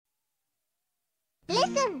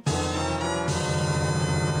Welcome.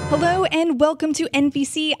 Hello and welcome to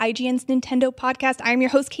NVC, IGN's Nintendo podcast. I am your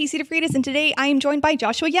host, Casey DeFreitas, and today I am joined by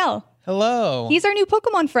Joshua Yell. Hello. He's our new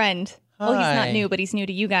Pokemon friend. Well, he's not Hi. new, but he's new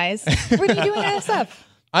to you guys. What are you doing at SF?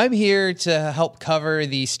 I'm here to help cover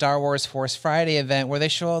the Star Wars Force Friday event where they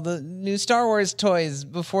show all the new Star Wars toys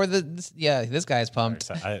before this guy's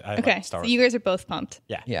pumped. I Okay, like Star so Wars. you guys are both pumped.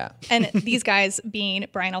 Yeah. And these guys being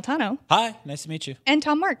Brian Altano Hi, nice to meet you. and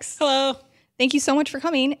Tom Marks. Hello. Thank you so much for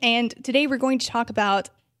coming. And today we're going to talk about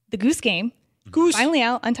the Goose Game. Goose. Finally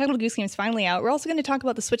out. Untitled Goose Game is finally out. We're also going to talk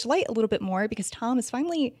about the Switch Lite a little bit more because Tom has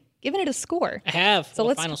finally given it a score. I have. So Well,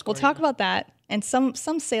 we'll final score, talk yeah. about that and some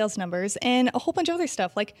sales numbers and a whole bunch of other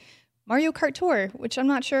stuff like Mario Kart Tour, which I'm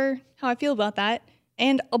not sure how I feel about that,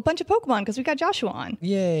 and a bunch of Pokemon because we got Joshua on.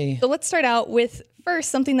 Yay. So let's start out with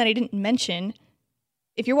first something that I didn't mention.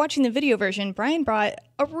 If you're watching the video version, Brian brought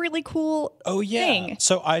a really cool thing.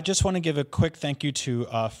 So I just want to give a quick thank you to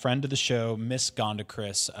a friend of the show, Miss Gonda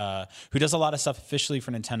Chris, who does a lot of stuff officially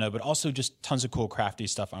for Nintendo, but also just tons of cool crafty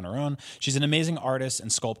stuff on her own. She's an amazing artist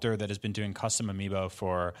and sculptor that has been doing custom amiibo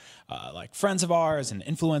for like friends of ours and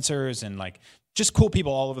influencers and like just cool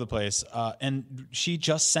people all over the place. And she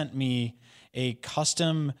just sent me a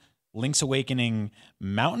custom Link's Awakening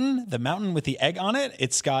mountain, the mountain with the egg on it.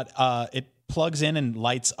 It's got it plugs in and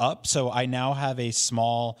lights up. So I now have a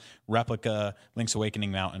small replica Link's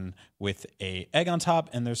Awakening mountain with a egg on top.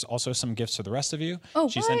 And there's also some gifts for the rest of you. Oh,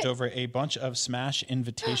 she what? sent over a bunch of Smash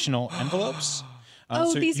invitational envelopes.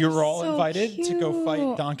 Oh, so these you're are all so invited to go cute.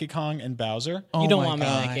 fight Donkey Kong and Bowser. Oh You don't my want me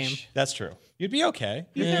in that gosh. game. That's true. You'd be okay.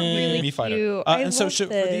 These You'd are be really me fighter. cute. I And so love for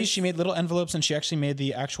this. these, she made little envelopes, and she actually made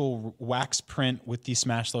the actual wax print with the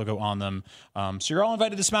Smash logo on them. So you're all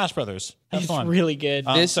invited to Smash Brothers. Have It's fun. really good.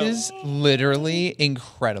 This so- is literally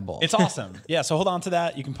incredible. It's awesome. Yeah, so hold on to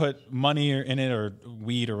that. You can put money in it or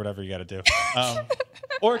weed or whatever you got to do.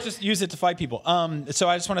 Or just use it to fight people. So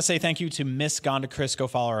I just want to say thank you to Miss Gonda Chris. Go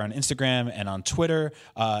follow her on Instagram and on Twitter.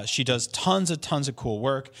 She does tons of cool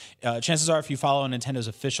work. Chances are if you follow Nintendo's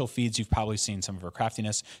official feeds, you've probably seen some of her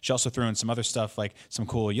craftiness. She also threw in some other stuff like some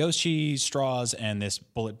cool Yoshi straws and this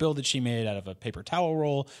bullet bill that she made out of a paper towel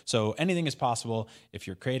roll. So anything is possible if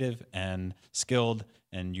you're creative and skilled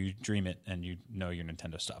and you dream it and you know your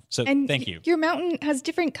Nintendo stuff. So And thank you. Your mountain has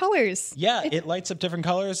different colors. Yeah, it lights up different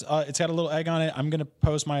colors. It's got a little egg on it. I'm gonna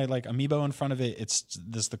post my like amiibo in front of it. This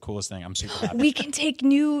is the coolest thing. I'm super happy. We can take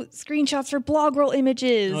new screenshots for blog roll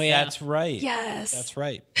images. Oh, yeah. That's right. Yes. That's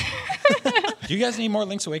right. Do you guys need more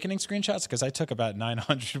Link's Awakening screenshots? Because I took about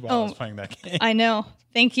 900 while I was playing that game. I know.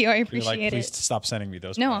 Thank you. I You're appreciate like, please it. stop sending me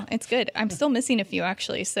those. No, Brian. it's good. I'm still missing a few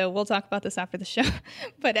actually, so we'll talk about this after the show.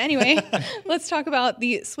 But anyway, let's talk about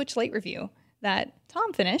the Switch Lite review that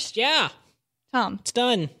Tom finished. yeah, Tom, it's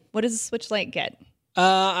done. what does the Switch Lite get?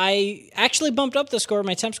 I actually bumped up the score.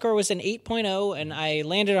 My temp score was an 8.0, and I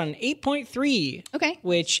landed on 8.3. Okay.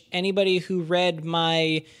 Which anybody who read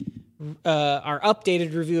my our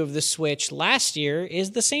updated review of the Switch last year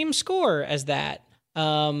is the same score as that.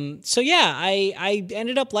 So yeah, I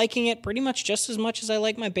ended up liking it pretty much just as much as I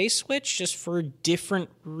like my base Switch, just for different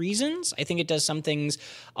reasons. I think it does some things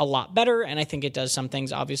a lot better, and I think it does some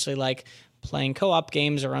things obviously like playing co-op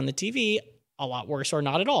games or on the TV a lot worse or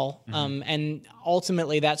not at all. And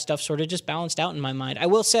ultimately that stuff sort of just balanced out in my mind. I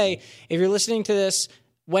will say, if you're listening to this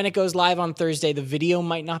when it goes live on Thursday, the video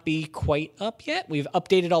might not be quite up yet. We've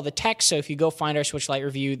updated all the text, so if you go find our Switch Lite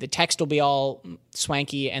review, the text will be all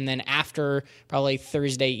swanky, and then after probably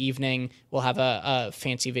Thursday evening, we'll have a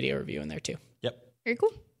fancy video review in there too. Yep. Very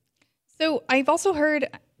cool. So I've also heard,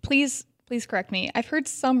 please correct me, I've heard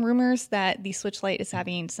some rumors that the Switch Lite is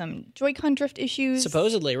having some Joy-Con drift issues.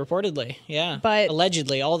 Supposedly, reportedly, yeah. But-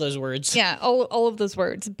 allegedly, all those words. Yeah, all of those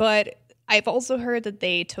words. But I've also heard that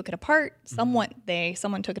they took it apart. Someone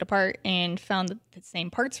took it apart and found that the same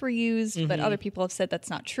parts were used, but other people have said that's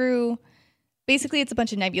not true. Basically, it's a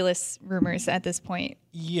bunch of nebulous rumors at this point.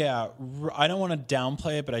 Yeah, I don't want to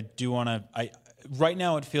downplay it, but I do want to. Right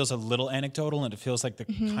now, it feels a little anecdotal, and it feels like the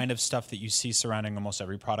kind of stuff that you see surrounding almost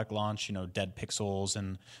every product launch. You know, dead pixels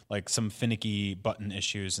and like some finicky button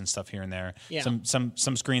issues and stuff here and there. Yeah. Some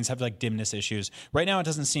screens have like dimness issues. Right now, it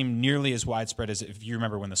doesn't seem nearly as widespread as if you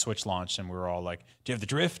remember when the Switch launched, and we were all like, "Do you have the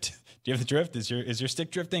drift? Do you have the drift? Is your stick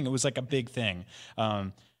drifting?" It was like a big thing.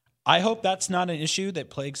 I hope that's not an issue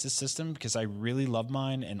that plagues the system because I really love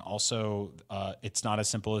mine, and also it's not as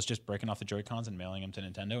simple as just breaking off the Joy-Cons and mailing them to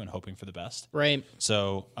Nintendo and hoping for the best. Right.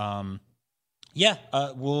 So,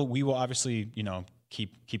 we will obviously,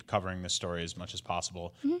 keep covering this story as much as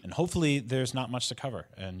possible. And hopefully there's not much to cover,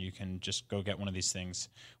 and you can just go get one of these things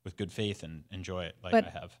with good faith and enjoy it like I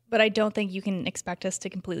have. But I don't think you can expect us to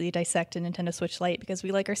completely dissect a Nintendo Switch Lite because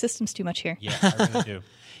we like our systems too much here. Yeah, I really do.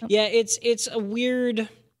 Yeah, it's a weird.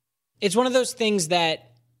 It's one of those things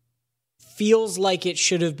that feels like it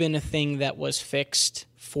should have been a thing that was fixed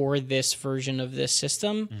for this version of this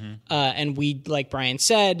system. And we, like Brian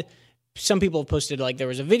said, some people have posted like there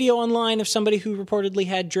was a video online of somebody who reportedly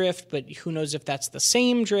had drift, but who knows if that's the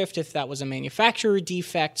same drift, if that was a manufacturer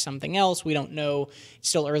defect, something else. We don't know. It's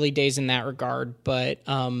still early days in that regard, but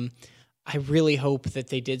I really hope that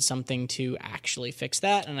they did something to actually fix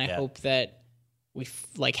that, and I hope that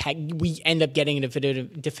we end up getting a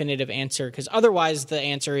definitive answer, because otherwise the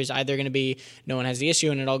answer is either going to be no one has the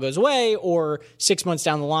issue and it all goes away, or 6 months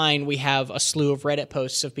down the line we have a slew of Reddit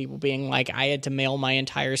posts of people being like, I had to mail my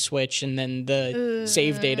entire Switch and then the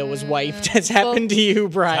save data was wiped. Has happened to you,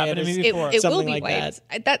 Brian? Happened to me before. It will Something be like wiped.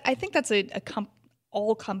 I think that's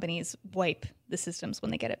all companies wipe the systems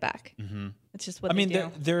when they get it back. It's just what I mean, they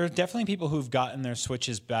do. there are definitely people who've gotten their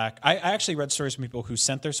Switches back. I actually read stories from people who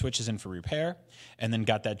sent their Switches in for repair and then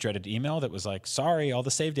got that dreaded email that was like, sorry, all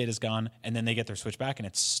the save data's gone. And then they get their Switch back and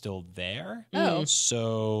it's still there. Oh.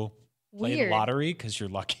 So play the Weird. lottery because you're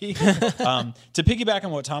lucky. To piggyback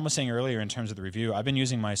on what Tom was saying earlier in terms of the review, I've been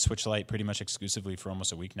using my Switch Lite pretty much exclusively for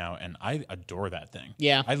almost a week now, and I adore that thing.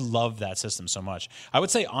 Yeah. I love that system so much. I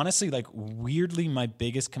would say, honestly, like weirdly, my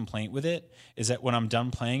biggest complaint with it is that when I'm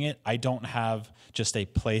done playing it, I don't have just a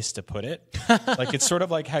place to put it. Like it's sort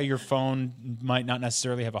of like how your phone might not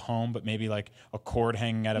necessarily have a home, but maybe like a cord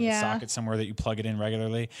hanging out of a socket somewhere that you plug it in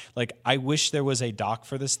regularly. Like I wish there was a dock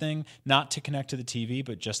for this thing, not to connect to the TV,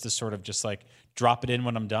 but just to sort of just like drop it in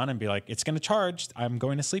when I'm done and be like, it's going to charge. I'm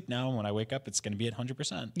going to sleep now. And when I wake up, it's going to be at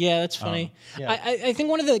 100%. Yeah, that's funny. I think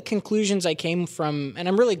one of the conclusions I came from, and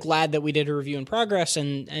I'm really glad that we did a review in progress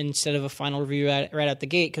and instead of a final review right out the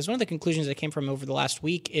gate, because one of the conclusions I came from over the last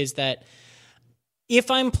week is that if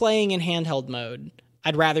I'm playing in handheld mode,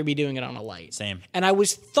 I'd rather be doing it on a Lite. Same. And I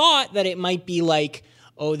was thought that it might be like,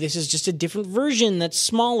 oh, this is just a different version that's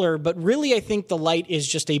smaller. But really, I think the Lite is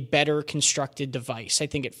just a better constructed device. I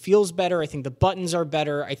think it feels better. I think the buttons are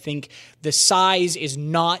better. I think the size is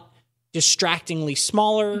not distractingly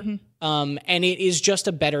smaller. And it is just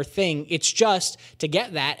a better thing. It's just to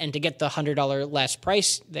get that and to get the $100 less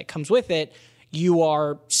price that comes with it, you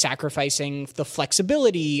are sacrificing the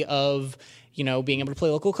flexibility of, you know, being able to play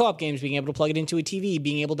local co-op games, being able to plug it into a TV,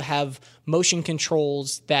 being able to have motion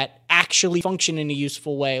controls that actually function in a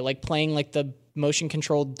useful way, like playing like the motion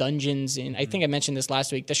controlled dungeons in, I think I mentioned this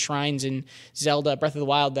last week, the shrines in Zelda Breath of the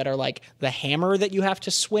Wild that are like the hammer that you have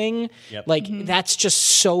to swing. Like that's just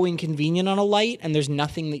so inconvenient on a Lite, and there's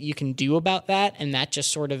nothing that you can do about that, and that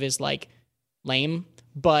just sort of is like lame.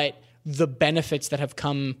 But the benefits that have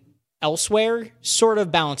come elsewhere sort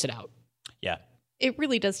of balance it out. Yeah. It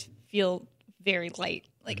really does feel very light.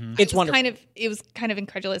 Like It's wonderful. It was kind of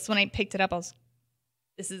incredulous when I picked it up.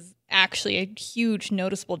 This is actually a huge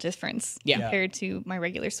noticeable difference compared to my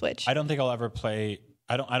regular Switch. I don't think I'll ever play.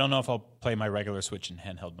 I don't know if I'll play my regular Switch in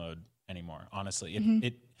handheld mode anymore.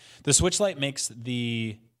 Honestly, the Switch Lite makes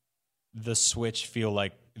the Switch feel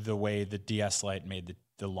like the way the DS Lite made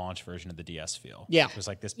the launch version of the DS feel. Yeah. It was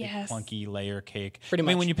like this big clunky layer cake. Pretty I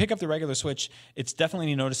mean, much. when you pick up the regular Switch, it's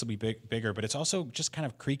definitely noticeably bigger, but it's also just kind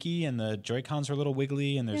of creaky, and the Joy-Cons are a little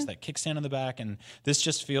wiggly, and there's that kickstand on the back, and this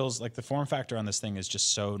just feels like the form factor on this thing is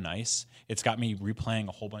just so nice. It's got me replaying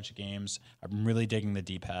a whole bunch of games. I'm really digging the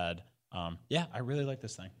D-pad. I really like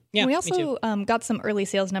this thing. Yeah, we me also too. got some early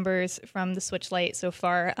sales numbers from the Switch Lite so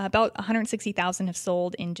far. About 160,000 have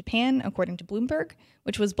sold in Japan, according to Bloomberg,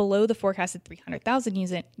 which was below the forecasted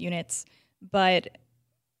 300,000 units. But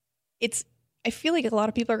I feel like a lot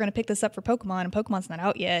of people are going to pick this up for Pokemon, and Pokemon's not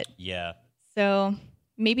out yet. Yeah. So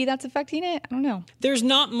maybe that's affecting it. I don't know. There's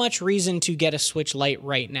not much reason to get a Switch Lite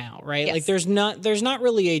right now, right? Yes. Like there's not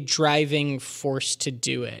really a driving force to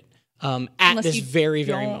do it at Unless this you very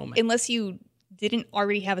don't- moment. Unless you didn't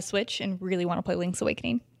already have a Switch and really want to play Link's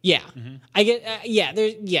Awakening. Yeah, I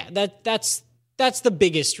get. That's the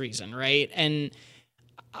biggest reason, right? And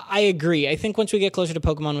I agree. I think once we get closer to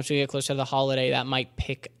Pokemon, once we get closer to the holiday, that might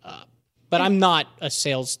pick up. But I'm not a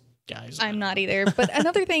sales guy. so- I'm not either. But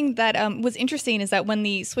another thing that was interesting is that when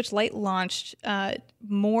the Switch Lite launched,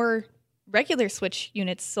 more regular Switch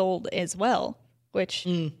units sold as well, which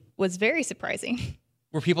was very surprising.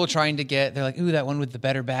 Were people trying to get? They're like, ooh, that one with the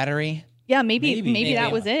better battery. Yeah, maybe Maybe.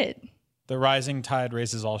 that was it. The rising tide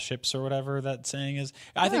raises all ships, or whatever that saying is.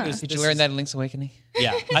 I think Did you learn that in Link's Awakening?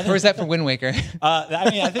 Yeah. Or is that for Wind Waker?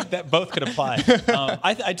 I think that both could apply.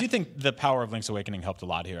 I do think the power of Link's Awakening helped a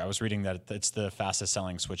lot here. I was reading that it's the fastest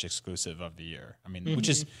selling Switch exclusive of the year. I mean, which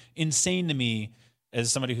is insane to me as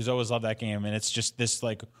somebody who's always loved that game. And it's just this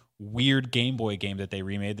like weird Game Boy game that they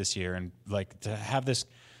remade this year. And like to have this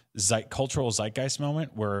cultural zeitgeist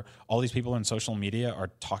moment where all these people in social media are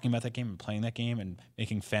talking about that game and playing that game and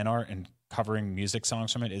making fan art and covering music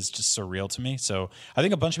songs from it is just surreal to me. So I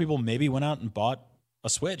think a bunch of people maybe went out and bought a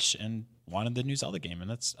Switch and wanted the new Zelda game, and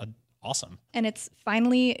that's awesome. And it's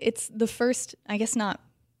the first, I guess not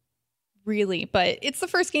really, but it's the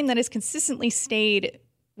first game that has consistently stayed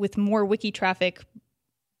with more wiki traffic,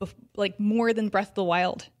 like more than Breath of the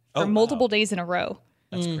Wild for multiple days in a row.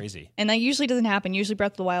 That's crazy. And that usually doesn't happen. Usually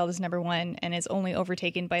Breath of the Wild is number one and is only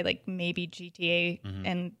overtaken by like maybe GTA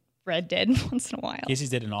and Red Dead once in a while. Casey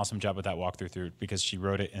did an awesome job with that walkthrough through because she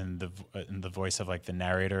wrote it in the voice of like the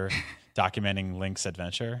narrator documenting Link's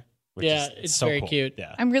adventure. Which is it's so very cool. cute.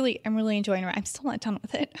 Yeah. I'm really enjoying it. I'm still not done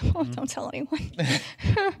with it. Don't tell anyone.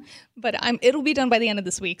 But it'll be done by the end of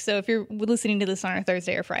this week. So if you're listening to this on a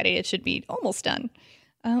Thursday or Friday, it should be almost done.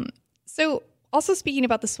 So also speaking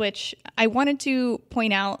about the Switch, I wanted to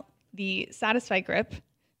point out the Satisfy Grip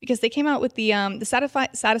because they came out with the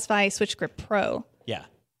Satisfy Switch Grip Pro. Yeah.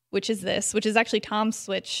 Which is actually Tom's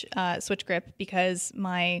Switch grip because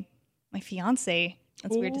my fiance,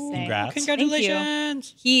 that's weird to say. Congrats.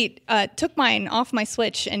 Congratulations. He took mine off my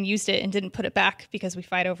Switch and used it and didn't put it back because we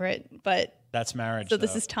fight over it. But that's marriage. So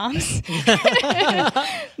this is Tom's.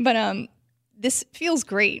 But this feels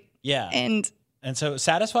great. Yeah. And so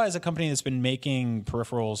Satisfy is a company that's been making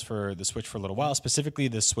peripherals for the Switch for a little while, specifically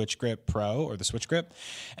the Switch Grip Pro or the Switch Grip.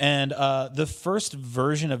 And the first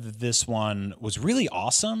version of this one was really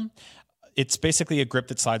awesome. It's basically a grip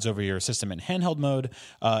that slides over your system in handheld mode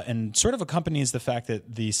and sort of accompanies the fact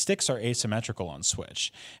that the sticks are asymmetrical on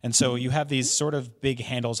Switch. And so you have these sort of big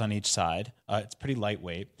handles on each side. It's pretty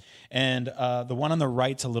lightweight. And the one on the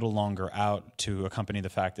right's a little longer out to accompany the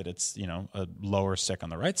fact that it's, a lower stick on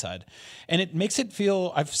the right side. And it makes it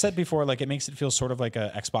feel, I've said before, like it makes it feel sort of like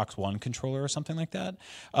a Xbox One controller or something like that.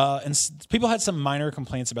 People had some minor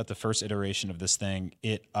complaints about the first iteration of this thing.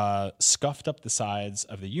 It scuffed up the sides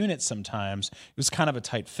of the unit sometimes. It was kind of a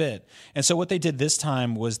tight fit. And so what they did this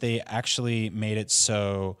time was they actually made it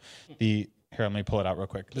so here, let me pull it out real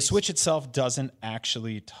quick. Please. The Switch itself doesn't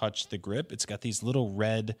actually touch the grip. It's got these little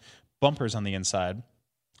red bumpers on the inside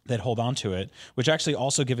that hold onto it, which actually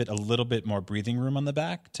also give it a little bit more breathing room on the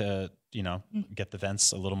back to, get the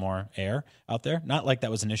vents a little more air out there. Not like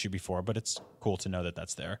that was an issue before, but it's cool to know that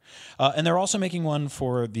that's there. And they're also making one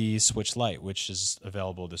for the Switch Lite, which is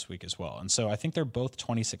available this week as well. And so I think they're both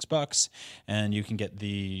 $26, and you can get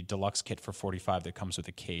the deluxe kit for $45 that comes with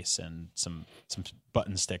a case and some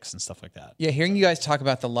button sticks and stuff like that. Yeah, hearing you guys talk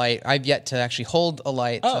about the Lite, I've yet to actually hold a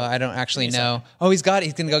Lite, so I don't actually know. Oh, he's got it.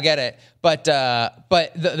 He's going to go get it. But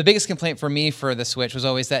the biggest complaint for me for the Switch was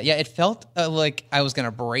always that, it felt like I was going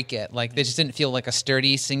to break it. Like, they just didn't feel like a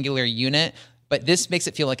sturdy, singular unit. But this makes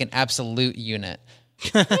it feel like an absolute unit.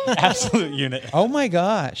 Absolute unit. Oh, my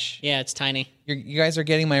gosh. Yeah, it's tiny. You guys are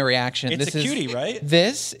getting my reaction. It's a cutie, right?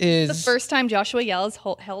 This is the first time Joshua Yell has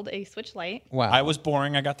held a Switch Lite. Wow. I was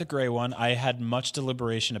boring. I got the gray one. I had much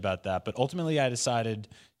deliberation about that. But ultimately, I decided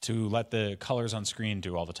to let the colors on screen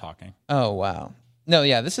do all the talking. Oh, wow. No,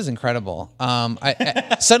 yeah, this is incredible.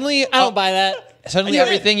 I suddenly I don't buy that. Suddenly,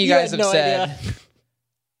 everything you guys have said idea.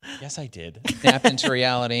 Yes, I did. snapped into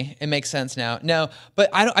reality. It makes sense now. No, but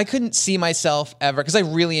I couldn't see myself ever because I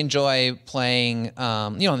really enjoy playing,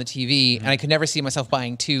 on the TV, and I could never see myself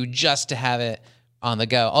buying two just to have it on the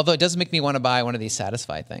go. Although it does make me want to buy one of these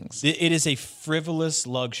Satisfy things. It is a frivolous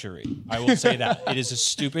luxury. I will say that. It is a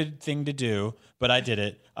stupid thing to do, but I did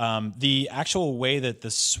it. The actual way that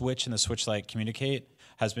the Switch and the Switch Lite communicate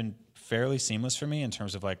has been fairly seamless for me in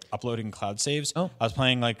terms of like uploading cloud saves. I was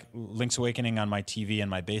playing like Link's Awakening on my TV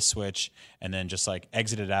and my base Switch, and then just like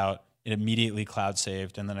exited out. It immediately cloud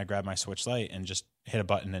saved, and then I grabbed my Switch Lite and just hit a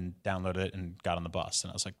button and downloaded it and got on the bus.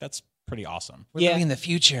 And I was like, that's pretty awesome. We're living in the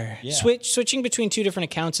future. Yeah. Switching between two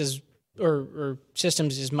different accounts or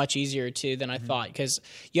systems is much easier too than I thought, because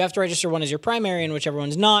you have to register one as your primary, and whichever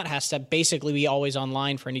one's not has to basically be always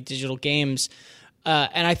online for any digital games.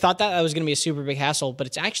 And I thought that was going to be a super big hassle, but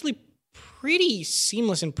it's actually pretty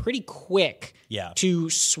seamless and pretty quick to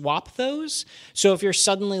swap those. So if you're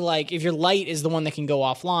suddenly like, if your Lite is the one that can go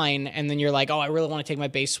offline, and then you're like, oh, I really want to take my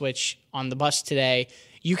base Switch on the bus today,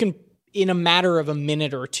 you can, in a matter of a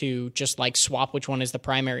minute or two, just like swap which one is the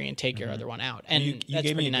primary and take your other one out. And you that's gave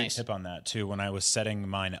me pretty a nice. good tip on that too. When I was setting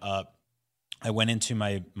mine up I went into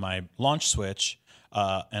my launch Switch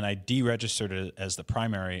and I deregistered it as the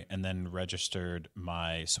primary, and then registered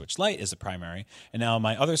my Switch Lite as the primary. And now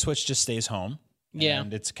my other Switch just stays home. Yeah.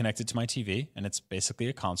 And it's connected to my TV, and it's basically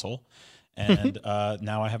a console. And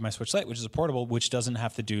now I have my Switch Lite, which is a portable, which doesn't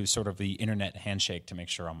have to do sort of the internet handshake to make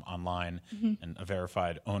sure I'm online and a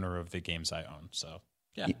verified owner of the games I own. So,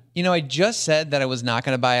 yeah. You know, I just said that I was not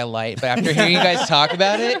going to buy a Lite, but after hearing you guys talk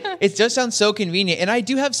about it, it just sounds so convenient. And I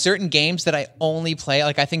do have certain games that I only play.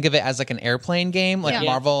 Like, I think of it as like an airplane game. Like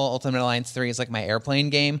Marvel Ultimate Alliance 3 is like my airplane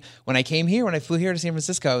game. When I flew here to San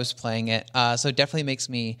Francisco, I was playing it. So it definitely makes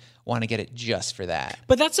me want to get it just for that.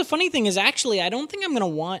 But that's the funny thing is actually, I don't think I'm going to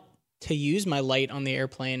want to use my Lite on the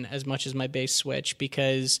airplane as much as my base Switch,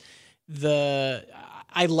 because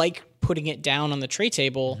I like putting it down on the tray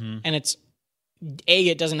table, and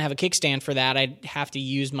it doesn't have a kickstand for that. I'd have to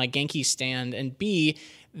use my Genki stand, and B,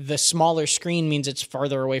 the smaller screen means it's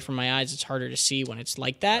farther away from my eyes. It's harder to see when it's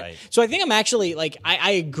like that. Right. So I think I'm actually like,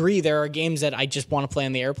 I agree there are games that I just want to play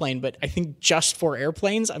on the airplane, but I think just for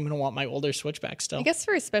airplanes, I'm going to want my older Switch back still. I guess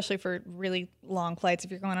especially for really long flights, if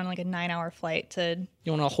you're going on like a 9-hour flight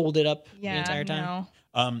you want to hold it up the entire time? No.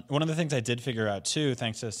 One of the things I did figure out too,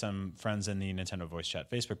 thanks to some friends in the Nintendo Voice Chat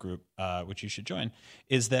Facebook group, which you should join,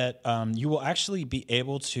 is that you will actually be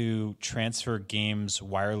able to transfer games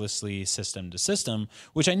wirelessly system to system,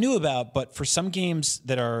 which I knew about, but for some games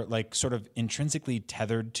that are like sort of intrinsically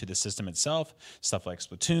tethered to the system itself, stuff like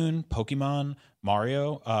Splatoon, Pokemon,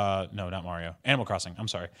 Mario, no, not Mario, Animal Crossing, I'm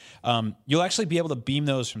sorry, you'll actually be able to beam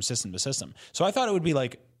those from system to system. So I thought it would be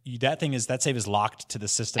like, that save is locked to the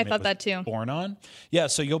system. I thought that too. Born on. Yeah,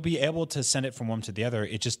 so you'll be able to send it from one to the other.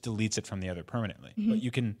 It just deletes it from the other permanently. But you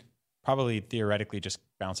can probably theoretically just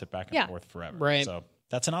bounce it back and forth forever. Right. So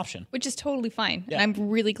that's an option. Which is totally fine. Yeah. And I'm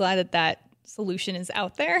really glad that solution is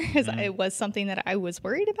out there, because it was something that I was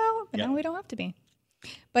worried about, but now we don't have to be.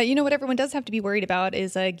 But you know what everyone does have to be worried about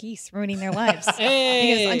is geese ruining their lives.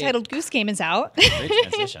 Because Untitled Goose Game is out. Great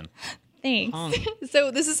transition. Thanks.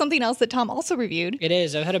 So this is something else that Tom also reviewed. It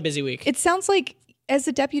is. I've had a busy week. It sounds like, as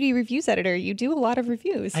a deputy reviews editor, you do a lot of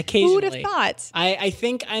reviews. Occasionally. Who would have thought? I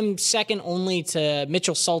think I'm second only to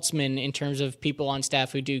Mitchell Saltzman in terms of people on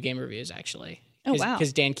staff who do game reviews, actually. Oh, wow.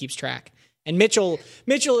 Because Dan keeps track. And Mitchell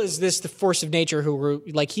is the force of nature who,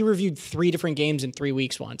 he reviewed 3 different games in 3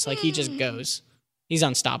 weeks once. Like, he just goes. He's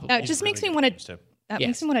unstoppable. It just makes me want to...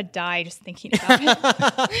 makes me want to die just thinking about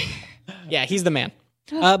it. Yeah, he's the man.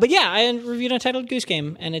 But yeah, I reviewed Untitled Goose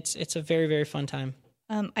Game, and it's a very, very fun time.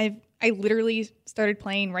 I literally started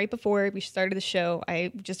playing right before we started the show.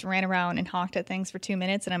 I just ran around and honked at things for 2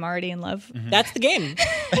 minutes, and I'm already in love. That's the game.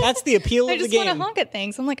 That's the appeal of the game. I just want to honk at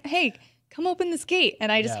things. I'm like, hey, come open this gate.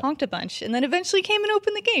 And I just honked a bunch, and then eventually came and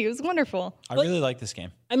opened the gate. It was wonderful. I really like this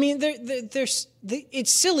game. I mean,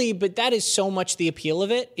 it's silly, but that is so much the appeal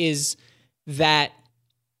of it, is that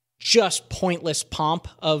just pointless pomp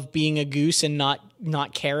of being a goose and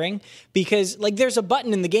not caring, because like there's a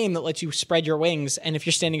button in the game that lets you spread your wings, and if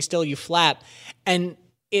you're standing still you flap, and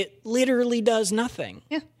it literally does nothing.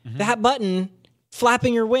 That button,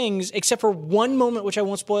 flapping your wings, except for one moment which I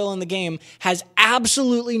won't spoil in the game, has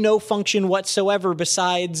absolutely no function whatsoever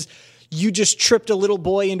besides you just tripped a little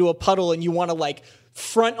boy into a puddle and you want to like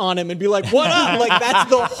front on him and be like, what up? Like, that's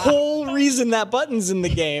the whole reason that button's in the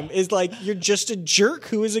game, is like you're just a jerk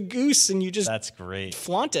who is a goose, and you just That's great.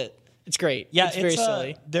 flaunt it. It's great. Yeah, it's very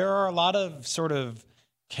silly. There are a lot of sort of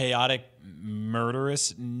chaotic,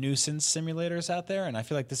 murderous nuisance simulators out there, and I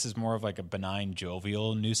feel like this is more of like a benign,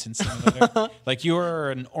 jovial nuisance simulator. Like, you are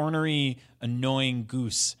an ornery, annoying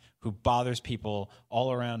goose who bothers people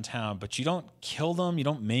all around town, but you don't kill them, you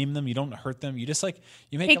don't maim them, you don't hurt them. You just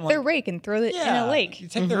you make Take them their rake and throw it in a lake. You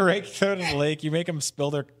take their rake, throw it in a lake. You make them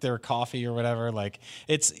spill their coffee or whatever. Like,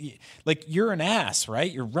 it's like you're an ass,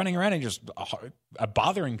 right? You're running around and you're just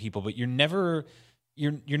bothering people, but you're never.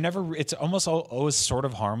 It's almost always sort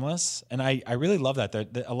of harmless, and I really love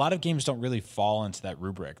that. A lot of games don't really fall into that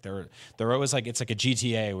rubric. They're always like, it's like a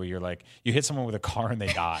GTA where you're like, you hit someone with a car and they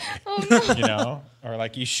die, you know, or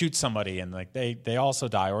like you shoot somebody and like they also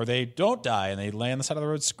die, or they don't die and they lay on the side of the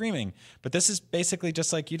road screaming. But this is basically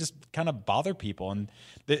just like you just kind of bother people, and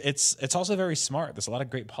it's also very smart. There's a lot of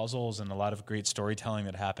great puzzles and a lot of great storytelling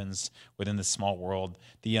that happens within this small world.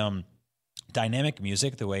 The dynamic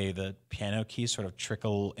music, the way the piano keys sort of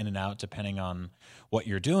trickle in and out depending on what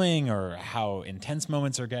you're doing or how intense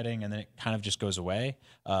moments are getting, and then it kind of just goes away,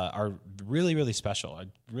 are really, really special. I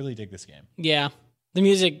really dig this game. Yeah, the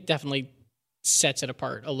music definitely sets it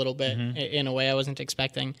apart a little bit in a way I wasn't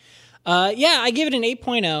expecting. Yeah, I give it an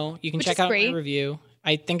 8.0. You can check out my review.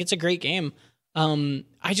 I think it's a great game.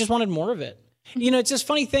 I just wanted more of it. It's this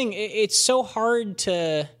funny thing. It's so hard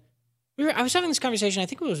to. I was having this conversation. I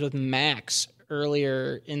think it was with Max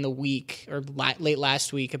earlier in the week or late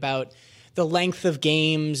last week about the length of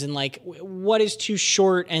games and like what is too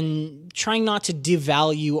short, and trying not to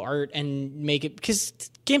devalue art and make it, because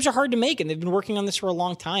games are hard to make and they've been working on this for a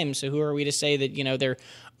long time. So who are we to say that, they're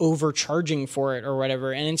overcharging for it or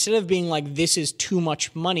whatever? And instead of being like, this is too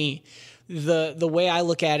much money, the way I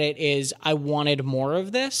look at it is I wanted more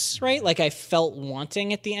of this, right? Like I felt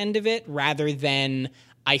wanting at the end of it rather than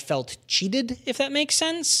I felt cheated, if that makes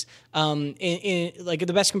sense. Like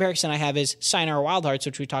the best comparison I have is Sayonara Wild Hearts,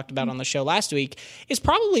 which we talked about on the show last week, is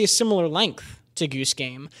probably a similar length to Goose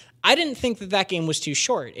Game. I didn't think that game was too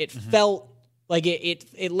short. It felt like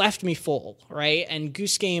it left me full, right? And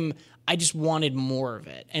Goose Game, I just wanted more of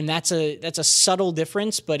it, and that's a subtle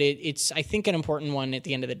difference, but it's I think an important one at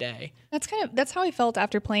the end of the day. That's how I felt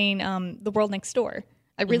after playing The World Next Door.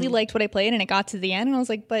 I really liked what I played, and it got to the end, and I was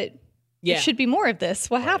like, but. Yeah. There should be more of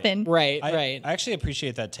this. What happened? Right. I actually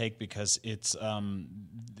appreciate that take because it's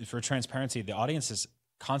for transparency. The audience is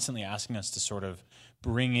constantly asking us to sort of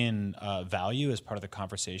bring in value as part of the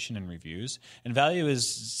conversation and reviews. And value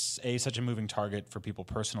is A, such a moving target for people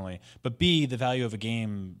personally, but B, the value of a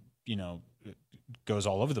game, goes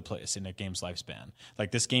all over the place in a game's lifespan.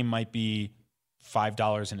 Like this game might be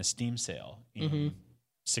 $5 in a Steam sale in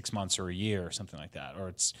 6 months or a year or something like that, or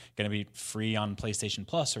it's going to be free on PlayStation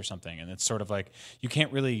Plus or something. And it's sort of like you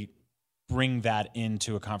can't really bring that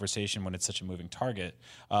into a conversation when it's such a moving target.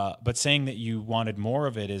 But saying that you wanted more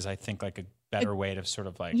of it is, I think, like a better way to sort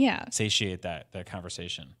of like satiate that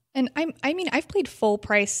conversation. And I've played full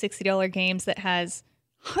price $60 games that has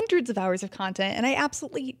hundreds of hours of content, and I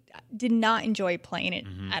absolutely did not enjoy playing it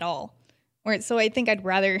at all. So I think I'd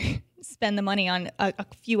rather spend the money on a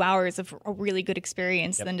few hours of a really good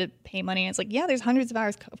experience than to pay money. And it's like, there's hundreds of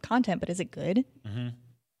hours of content, but is it good?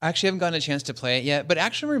 I actually haven't gotten a chance to play it yet, but it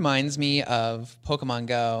actually reminds me of Pokemon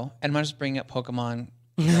Go. And I'm not just bringing up Pokemon.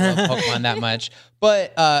 I love Pokemon that much.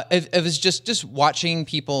 But it was just watching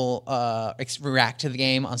people react to the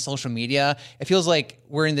game on social media. It feels like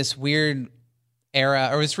we're in this weird era,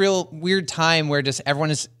 or this real weird time where just everyone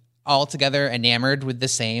is all together enamored with the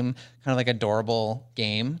same kind of like adorable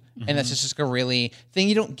game. And that's just a really thing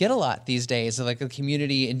you don't get a lot these days, of like a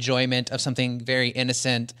community enjoyment of something very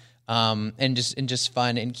innocent and just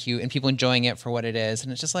fun and cute, and people enjoying it for what it is.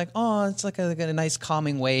 And it's just like, oh, it's like a nice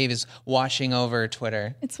calming wave is washing over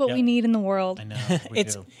Twitter. It's what we need in the world. I know.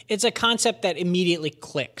 It's a concept that immediately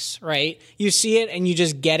clicks, right? You see it and you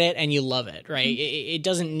just get it and you love it, right? It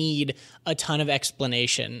doesn't need a ton of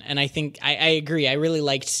explanation. And I think I agree. I really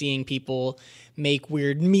liked seeing people make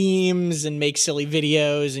weird memes and make silly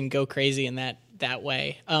videos and go crazy in that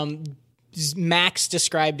way. Max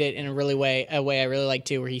described it in a way I really like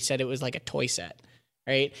too, where he said it was like a toy set,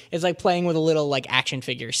 right? It's like playing with a little like action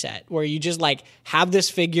figure set where you just like have this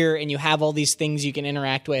figure and you have all these things you can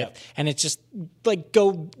interact with, and it's just like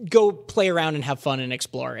go play around and have fun and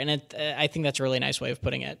explore. And I think that's a really nice way of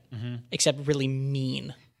putting it, except really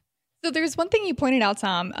mean. So there's one thing you pointed out,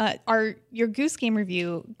 Tom. Your Goose Game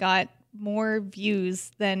review got more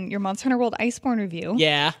views than your Monster Hunter World Iceborne review.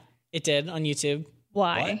 Yeah, it did on YouTube.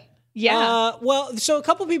 Why? What? Yeah. Well, so a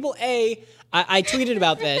couple people, I tweeted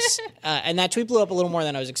about this, and that tweet blew up a little more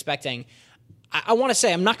than I was expecting. I want to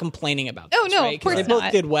say I'm not complaining about this. Oh, no, right? of course they not.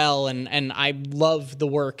 both did well, and I love the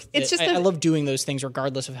work. It's just I love doing those things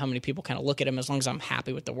regardless of how many people kind of look at them, as long as I'm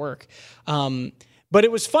happy with the work. But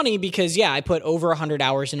it was funny because, I put over 100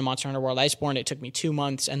 hours into Monster Hunter World Iceborne. It took me 2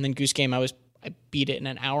 months, and then Goose Game, I beat it in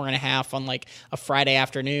an hour and a half on like a Friday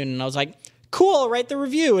afternoon, and I was like, cool, I'll write the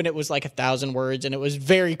review. And it was like 1,000 words, and it was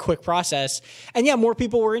very quick process. And more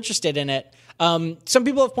people were interested in it. Some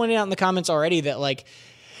people have pointed out in the comments already that like,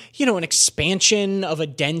 an expansion of a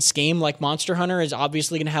dense game like Monster Hunter is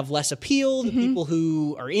obviously going to have less appeal to people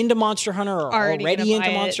who are into Monster Hunter or already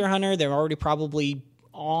into Monster Hunter. They're already probably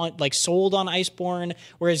sold on Iceborne,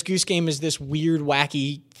 whereas Goose Game is this weird,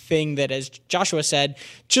 wacky thing that, as Joshua said,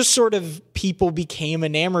 just sort of people became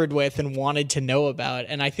enamored with and wanted to know about.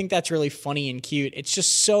 And I think that's really funny and cute. It's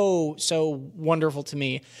just so wonderful to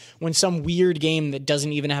me when some weird game that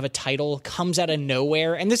doesn't even have a title comes out of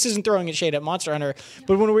nowhere. And this isn't throwing a shade at Monster Hunter,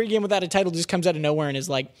 but when a weird game without a title just comes out of nowhere and is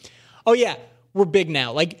like, oh yeah, we're big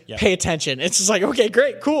now. Pay attention. It's just like, okay,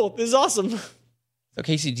 great, cool. This is awesome. So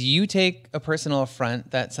Casey, do you take a personal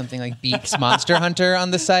affront that something like beats Monster Hunter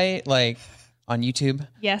on the site, like on YouTube?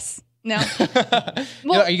 Yes. No.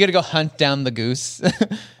 Are you going to go hunt down the goose?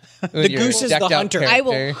 The goose is the hunter. Character? I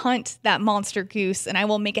will hunt that monster goose, and I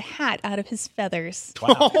will make a hat out of his feathers.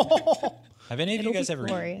 Wow. Have any of you guys ever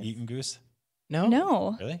glorious. eaten goose? No?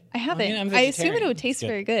 No, Really? I haven't. I'm I assume it vegetarian. would taste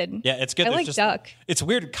very good. Yeah, it's good. I There's like just, duck. It's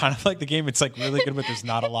weird, kind of like the game. It's like really good, but there's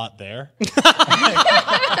not a lot there.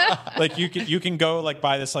 Like you can go like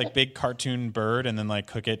buy this like big cartoon bird and then like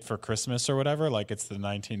cook it for Christmas or whatever. Like it's the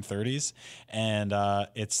 1930s, and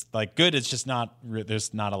it's like good. It's just not.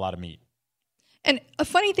 There's not a lot of meat. And a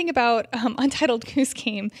funny thing about Untitled Goose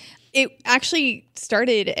Game, it actually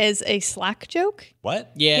started as a Slack joke.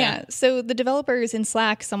 What? Yeah. So the developers in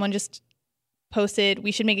Slack, someone just posted,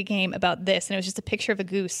 we should make a game about this. And it was just a picture of a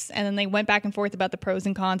goose. And then they went back and forth about the pros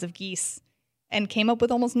and cons of geese and came up with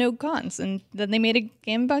almost no cons. And then they made a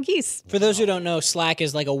game about geese. For those who don't know, Slack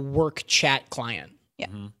is like a work chat client. Yeah.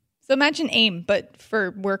 So imagine AIM, but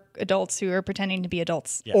for work adults who are pretending to be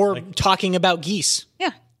adults. Yeah, Or like- talking about geese.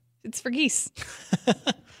 Yeah, it's for geese.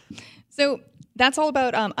 So that's all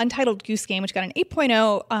about Untitled Goose Game, which got an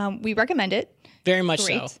 8.0. We recommend it. Very much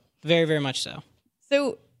Great. so. Very, very much so.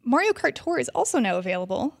 So Mario Kart Tour is also now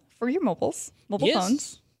available for your mobile Yes.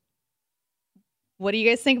 phones. What do you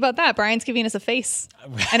guys think about that? Brian's giving us a face.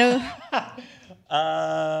 I know.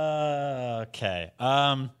 Okay.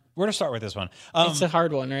 Where to start with this one? It's a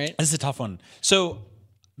hard one, right? This is a tough one. So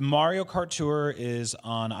Mario Kart Tour is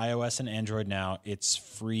on iOS and Android now. It's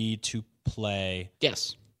free to play.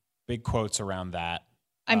 Yes. Big quotes around that.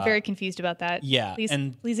 I'm very confused about that. yeah,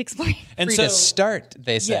 Please explain. And Free so to start,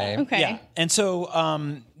 they say. Okay. Yeah, and so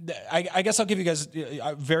I guess I'll give you guys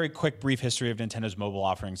a very quick, brief history of Nintendo's mobile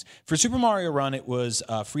offerings. For Super Mario Run, it was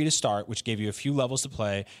free to start, which gave you a few levels to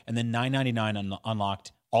play, and then $9.99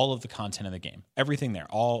 unlocked all of the content of the game, everything there,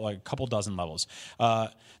 all like a couple dozen levels.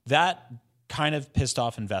 That kind of pissed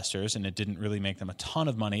off investors, and it didn't really make them a ton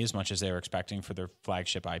of money as much as they were expecting for their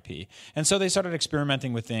flagship IP. And so they started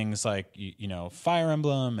experimenting with things like, you know, Fire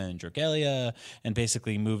Emblem and Dragalia, and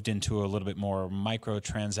basically moved into a little bit more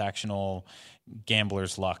microtransactional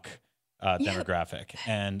gambler's luck demographic.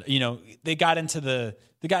 And, you know, they got into the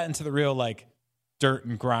real like dirt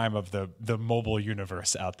and grime of the mobile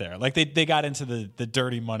universe out there. Like they got into the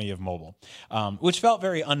dirty money of mobile, which felt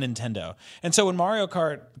very un-Nintendo. And so when Mario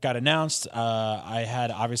Kart got announced, I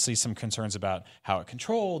had obviously some concerns about how it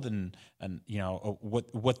controlled and you know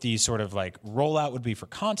what the sort of like rollout would be for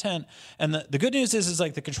content. And the good news is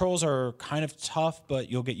like the controls are kind of tough,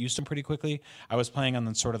 but you'll get used to them pretty quickly. I was playing on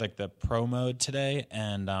the sort of like the pro mode today,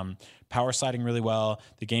 and power sliding really well.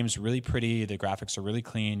 The game's really pretty. The graphics are really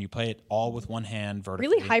clean. You play it all with one hand vertically.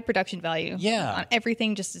 Really high production value. Yeah. On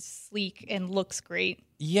everything just is sleek and looks great.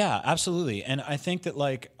 Yeah, absolutely. And I think that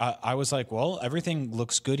like I was like, well, everything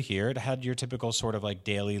looks good here. It had your typical sort of like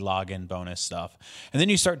daily login bonus stuff. And then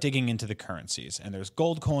you start digging into the currencies, and there's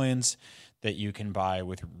gold coins that you can buy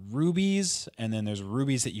with rubies, and then there's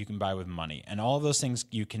rubies that you can buy with money. And all of those things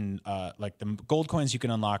you can, like the gold coins you can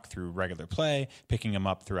unlock through regular play, picking them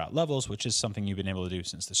up throughout levels, which is something you've been able to do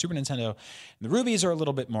since the Super Nintendo. And the rubies are a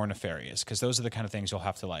little bit more nefarious, because those are the kind of things you'll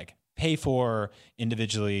have to like pay for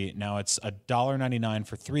individually. Now it's $1.99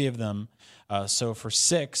 for 3 of them. So for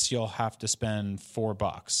 6, you'll have to spend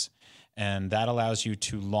 $4. And that allows you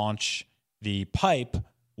to launch the pipe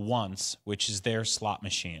once, which is their slot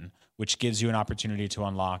machine, which gives you an opportunity to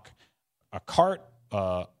unlock a cart,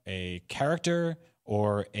 a character,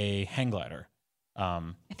 or a hang glider.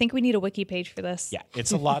 I think we need a wiki page for this. Yeah,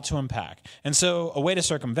 it's a lot to unpack. And so a way to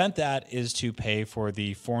circumvent that is to pay for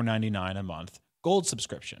the $4.99 a month gold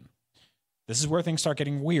subscription. This is where things start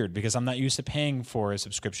getting weird, because I'm not used to paying for a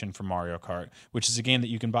subscription for Mario Kart, which is a game that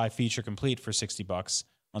you can buy feature complete for $60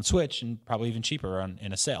 on Switch, and probably even cheaper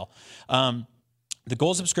in a sale. The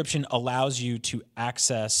gold subscription allows you to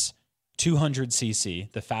access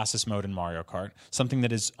 200cc, the fastest mode in Mario Kart, something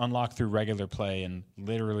that is unlocked through regular play and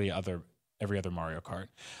literally every other Mario Kart,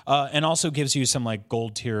 and also gives you some like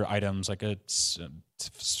gold tier items like a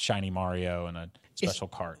shiny Mario and a special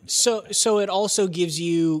cart. So it also gives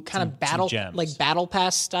you kind of battle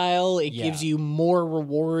pass style. It gives you more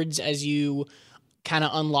rewards as you kind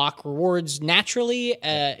of unlock rewards naturally.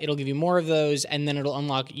 It'll give you more of those, and then it'll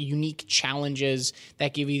unlock unique challenges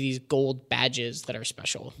that give you these gold badges that are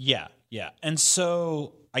special. Yeah. And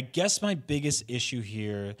so I guess my biggest issue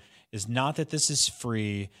here is not that this is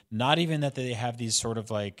free, not even that they have these sort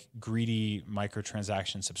of like greedy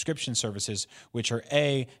microtransaction subscription services, which are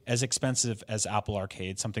as expensive as Apple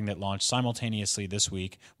Arcade, something that launched simultaneously this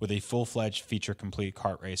week with a full-fledged feature-complete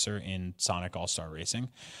kart racer in Sonic All-Star Racing,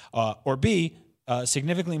 or B,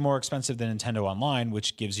 significantly more expensive than Nintendo Online,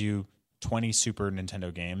 which gives you 20 Super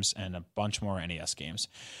Nintendo games and a bunch more NES games.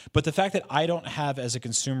 But the fact that I don't have, as a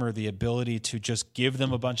consumer, the ability to just give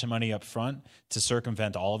them a bunch of money up front to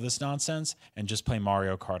circumvent all of this nonsense and just play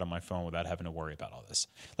Mario Kart on my phone without having to worry about all this.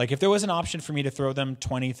 Like, if there was an option for me to throw them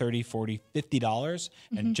 $20, $30, $40, $50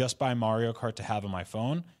 and just buy Mario Kart to have on my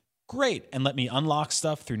phone, great. And let me unlock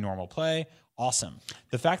stuff through normal play, awesome.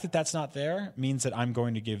 The fact that that's not there means that I'm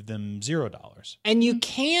going to give them $0. And you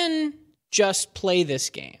can just play this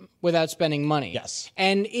game without spending money. Yes.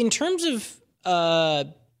 And in terms of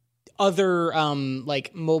other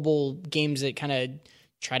like mobile games that kind of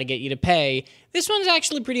try to get you to pay, this one's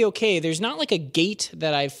actually pretty okay. There's not like a gate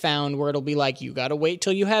that I've found where it'll be like, you got to wait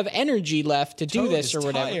till you have energy left to do this or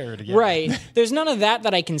whatever. Tired, yeah. Right. There's none of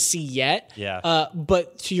that I can see yet. Yeah.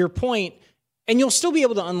 But to your point, and you'll still be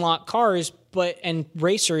able to unlock cars and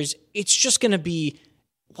racers, it's just going to be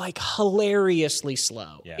like hilariously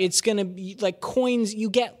slow. Yeah. It's going to be like coins. You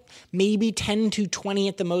get maybe 10 to 20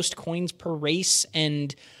 at the most coins per race,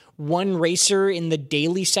 and one racer in the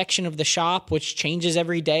daily section of the shop, which changes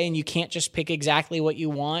every day, and you can't just pick exactly what you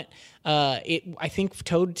want. I think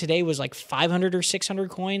Toad today was like 500 or 600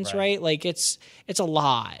 coins, right? Like it's a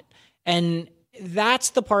lot. And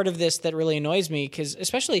that's the part of this that really annoys me, because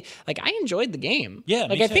especially like I enjoyed the game. Yeah,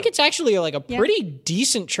 like me I think too. it's actually like a pretty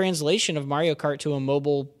decent translation of Mario Kart to a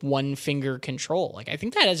mobile one finger control. Like I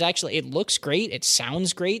think that is actually, it looks great, it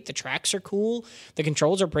sounds great, the tracks are cool, the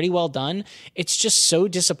controls are pretty well done. It's just so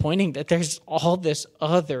disappointing that there's all this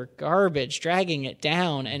other garbage dragging it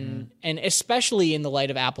down, and especially in the light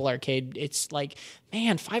of Apple Arcade, it's like,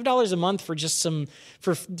 man, $5 a month for just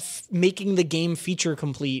making the game feature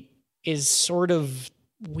complete is sort of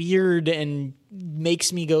weird and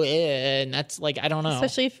makes me go, and that's like, I don't know.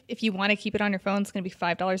 Especially if you want to keep it on your phone, it's going to be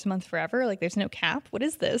 $5 a month forever. Like, there's no cap. What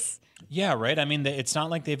is this? Yeah, right. I mean, it's not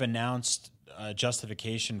like they've announced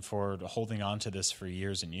justification for holding on to this for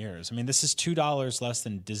years and years. I mean, this is $2 less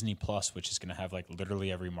than Disney Plus, which is going to have like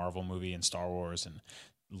literally every Marvel movie and Star Wars and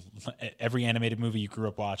every animated movie you grew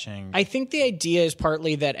up watching. I think the idea is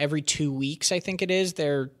partly that every 2 weeks, I think it is,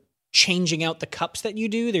 they're changing out the cups that you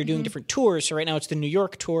do. They're doing different tours. So right now it's the New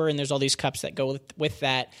York tour, and there's all these cups that go with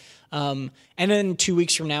that. And then 2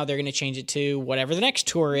 weeks from now, they're going to change it to whatever the next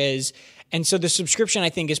tour is. And so the subscription, I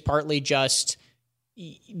think, is partly just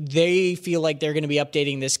they feel like they're going to be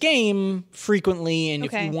updating this game frequently. And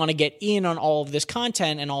if you want to get in on all of this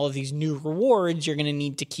content and all of these new rewards, you're going to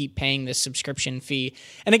need to keep paying this subscription fee.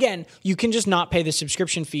 And again, you can just not pay the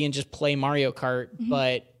subscription fee and just play Mario Kart,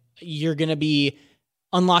 but you're going to be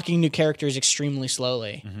unlocking new characters extremely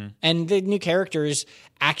slowly. And the new characters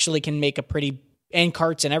actually can make and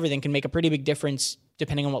carts and everything can make a pretty big difference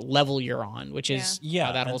depending on what level you're on, which is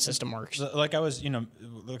how that whole system works. Like I was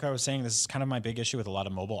saying, this is kind of my big issue with a lot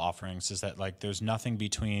of mobile offerings, is that like there's nothing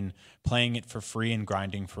between playing it for free and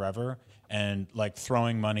grinding forever and like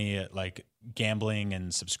throwing money at like gambling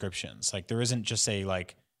and subscriptions. Like there isn't just a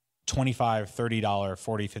like $25, $30,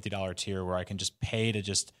 $40, $50 tier where I can just pay to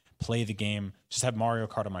just play the game, just have Mario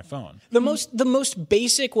Kart on my phone. The most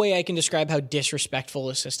basic way I can describe how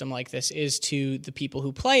disrespectful a system like this is to the people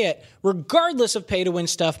who play it, regardless of pay-to-win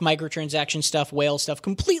stuff, microtransaction stuff, whale stuff,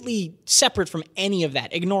 completely separate from any of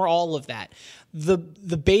that. Ignore all of that. The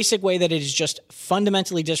basic way that it is just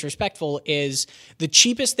fundamentally disrespectful is the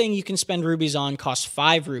cheapest thing you can spend rubies on costs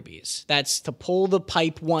 5 rubies. That's to pull the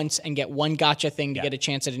pipe once and get one gotcha thing to get a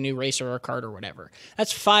chance at a new racer or card or whatever.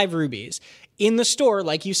 That's 5 rubies. In the store,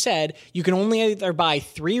 like you said, you can only either buy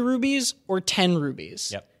 3 rubies or 10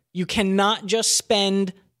 rubies. Yep. You cannot just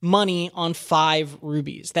spend money on 5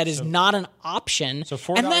 rubies. That is not an option. So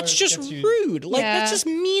 $4 and that's just rude. Like, that's just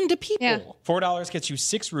mean to people. Yeah. $4 gets you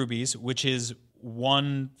 6 rubies, which is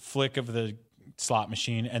one flick of the slot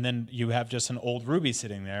machine, and then you have just an old ruby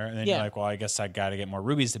sitting there, and then you're like, well, I guess I got to get more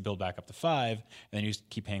rubies to build back up to 5, and then you just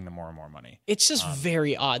keep paying them more and more money. It's just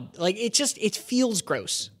very odd. Like, it feels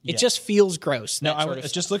gross. It just feels gross. No, I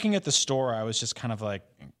was just looking at the store. I was just kind of like,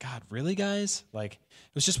 God, really, guys? Like,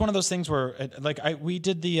 it was just one of those things where, we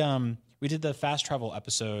did the fast travel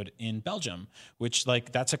episode in Belgium, which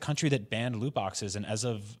like that's a country that banned loot boxes, and as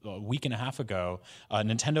of a week and a half ago,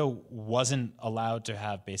 Nintendo wasn't allowed to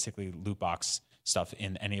have basically loot box stuff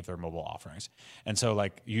in any of their mobile offerings. And so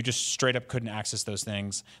like you just straight up couldn't access those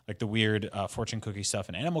things, like the weird fortune cookie stuff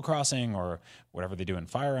in Animal Crossing or whatever they do in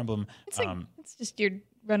Fire Emblem. It's just your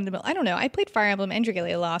run-of-the-mill. I don't know. I played Fire Emblem and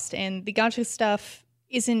Dragalia Lost, and the gacha stuff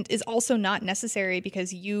is also not necessary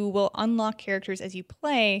because you will unlock characters as you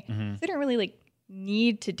play. So they don't really like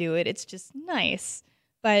need to do it. It's just nice.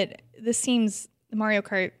 But the Mario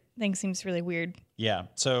Kart thing seems really weird. Yeah.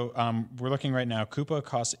 So we're looking right now. Koopa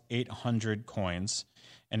costs 800 coins,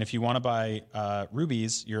 And if you want to buy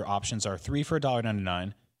rubies, your options are 3 for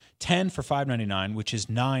 $1.99, 10 for $5.99, which is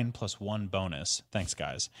 9 plus 1 bonus. Thanks,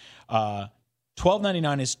 guys.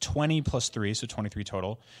 $12.99 is 20 plus 3, so 23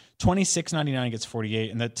 total. $26.99 gets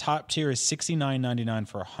 48, and the top tier is $69.99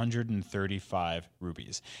 for 135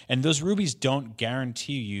 rubies. And those rubies don't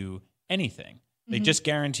guarantee you anything. They just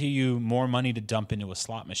guarantee you more money to dump into a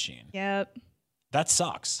slot machine. Yep. That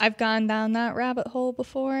sucks. I've gone down that rabbit hole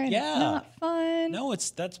before, and it's not fun. No,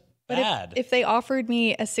 that's but bad. If they offered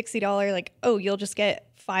me a $60, like, oh, you'll just get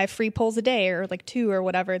 5 free pulls a day or like 2 or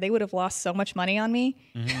whatever, they would have lost so much money on me.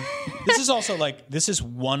 This is also this is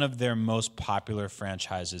one of their most popular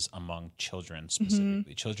franchises among children,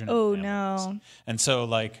 specifically children. Oh, and families. no. And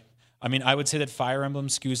so I mean, I would say that Fire Emblem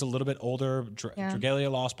skews a little bit older.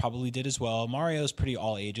 Dragalia Lost probably did as well. Mario's pretty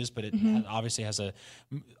all ages, but it obviously has a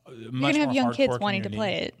much You're more gonna have young kids hardcore wanting to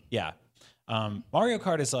community. play it. Yeah. Mario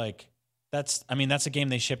Kart is that's a game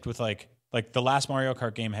they shipped with like the last Mario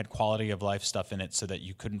Kart game had quality of life stuff in it so that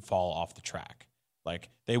you couldn't fall off the track. Like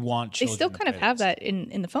they want They children. still kind of have that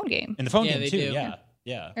in the phone game. in the phone Yeah, game they too. do.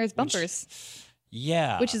 Yeah. There's bumpers,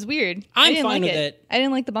 Yeah. which is weird. I'm I didn't fine like with it. I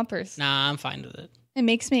didn't like the bumpers. Nah, I'm fine with it. It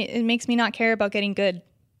makes me not care about getting good.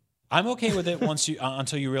 I'm okay with it once you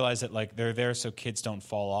until you realize that they're there so kids don't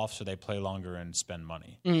fall off, so they play longer and spend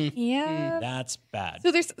money. Yeah. That's bad.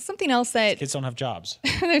 So there's something else that Kids don't have jobs.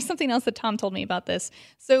 there's something else that Tom told me about this.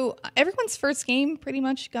 So everyone's first game pretty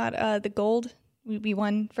much got the gold. We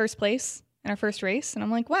won first place in our first race, and I'm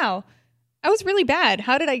like, wow, I was really bad.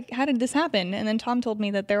 How did this happen? And then Tom told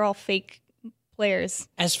me that they're all fake players.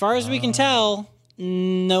 As far as we can tell,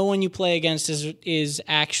 no one you play against is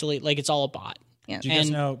actually it's all a bot. Yeah. Do you guys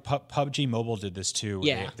know PUBG Mobile did this too? Where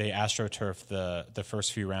Yeah. They AstroTurf the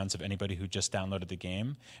first few rounds of anybody who just downloaded the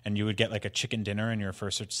game, and you would get a chicken dinner in your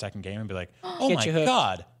first or second game and be like, oh Get my you hooked.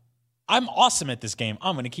 God, I'm awesome at this game.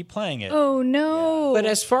 I'm going to keep playing it. Oh no! But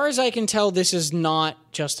as far as I can tell, this is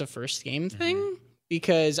not just a first game thing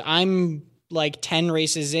because I'm 10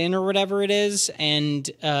 races in or whatever it is, and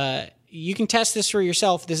you can test this for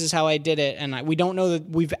yourself. This is how I did it, and we don't know that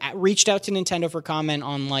we've reached out to Nintendo for comment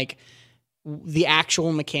on the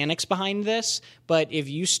actual mechanics behind this. But if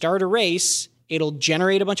you start a race, it'll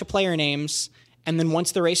generate a bunch of player names, and then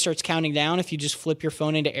once the race starts counting down, if you just flip your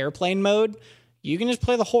phone into airplane mode, you can just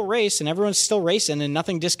play the whole race and everyone's still racing and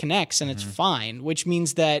nothing disconnects and it's fine, which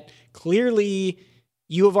means that clearly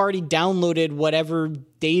you have already downloaded whatever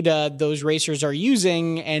data those racers are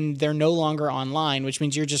using and they're no longer online, which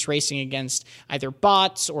means you're just racing against either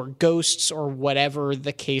bots or ghosts or whatever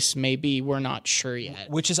the case may be. We're not sure yet.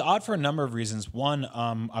 Which is odd for a number of reasons. One,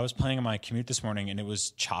 I was playing on my commute this morning and it was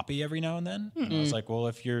choppy every now and then. And I was like, well,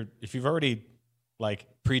 if you've already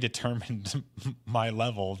predetermined my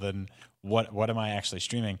level, then what am I actually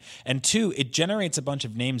streaming? And 2, it generates a bunch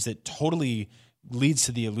of names that totally leads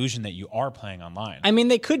to the illusion that you are playing online. I mean,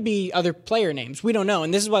 they could be other player names. We don't know.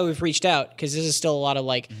 And this is why we've reached out, because this is still a lot of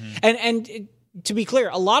and to be clear,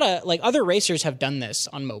 a lot of other racers have done this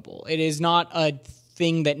on mobile. It is not a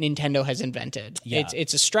thing that Nintendo has invented. Yeah.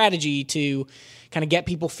 It's a strategy to kind of get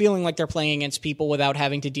people feeling like they're playing against people without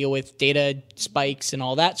having to deal with data spikes and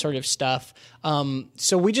all that sort of stuff.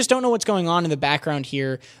 So we just don't know what's going on in the background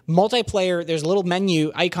here. Multiplayer, there's a little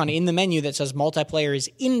menu icon in the menu that says multiplayer is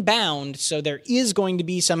inbound, so there is going to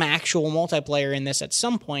be some actual multiplayer in this at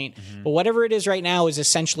some point. But whatever it is right now is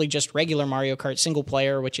essentially just regular Mario Kart single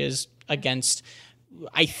player, which is against,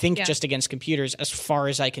 I think, just against computers as far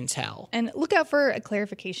as I can tell. And look out for a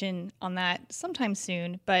clarification on that sometime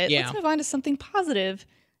soon. But let's move on to something positive.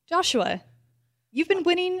 Joshua, you've been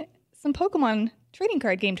winning some Pokemon trading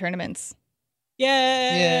card game tournaments. Yay!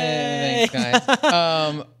 Yeah, thanks,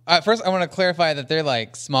 guys. First, I want to clarify that they're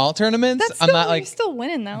small tournaments. That's still, you're still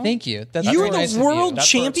winning, though. Thank you. That's You're very the nice of you. world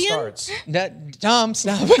That's where it champion? starts. Tom,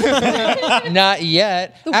 stop. Not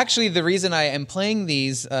yet. Actually, the reason I am playing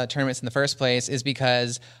these tournaments in the first place is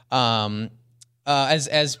because,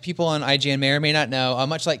 as people on IGN may or may not know,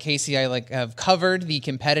 much like Casey, I have covered the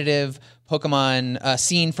competitive Pokemon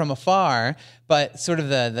scene from afar, but sort of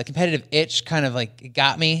the competitive itch kind of it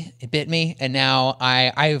got me, it bit me, and now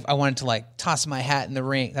I wanted to toss my hat in the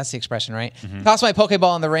ring. That's the expression, right? Toss my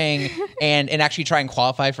Pokeball in the ring and actually try and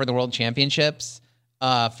qualify for the World Championships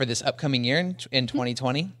for this upcoming year in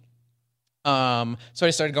 2020. So I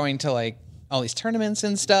started going to all these tournaments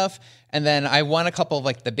and stuff, and then I won a couple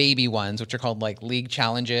of the baby ones, which are called league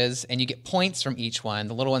challenges, and you get points from each one.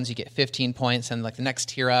 The little ones you get 15 points, and the next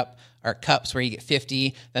tier up are cups where you get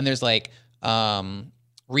 50. Then there's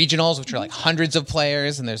regionals, which are hundreds of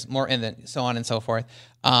players, and there's more, and then so on and so forth.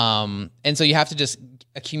 And so you have to just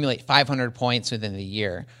accumulate 500 points within the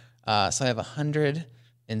year. So I have 100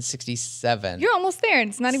 in 67. You're almost there, and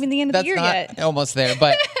it's not even the end of the year yet. Almost there,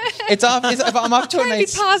 but it's off. I'm off to a Trying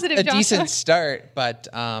to be positive, Joshua. decent start. But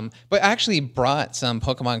I actually brought some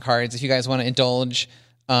Pokemon cards. If you guys want to indulge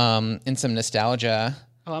in some nostalgia.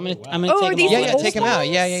 Oh, I'm gonna take these them. Yeah, take them out.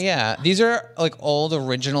 Yeah. These are like old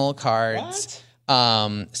original cards.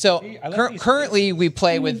 Currently we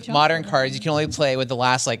play with modern cards. You can only play with the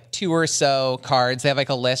last like 2 or so cards. They have like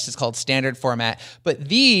a list. It's called standard format. But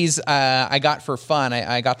these I got for fun.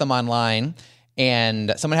 I got them online,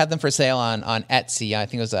 and someone had them for sale on Etsy. I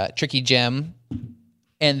think it was Tricky Jim.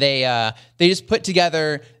 And they just put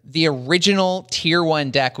together the original Tier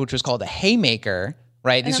 1 deck, which was called a Haymaker.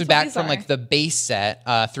 Right, this was back from like the base set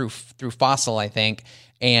through Fossil, I think,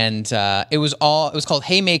 and it was called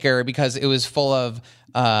Haymaker because it was full of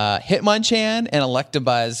Hitmonchan and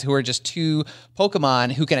Electabuzz, who are just 2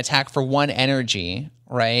 Pokemon who can attack for 1 energy,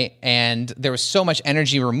 right? And there was so much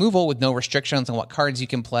energy removal with no restrictions on what cards you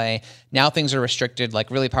can play. Now things are restricted. Like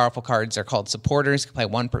really powerful cards are called supporters. You can play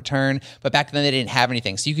 1 per turn, but back then they didn't have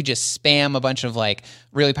anything, so you could just spam a bunch of like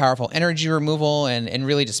really powerful energy removal and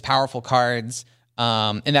really just powerful cards.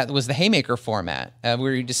 And that was the Haymaker format,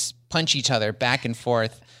 where you just punch each other back and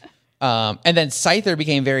forth. And then Scyther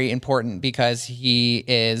became very important because he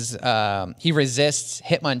resists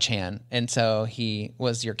Hitmonchan, and so he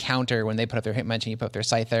was your counter when they put up their Hitmonchan. You put up their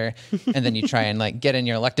Scyther, and then you try and like get in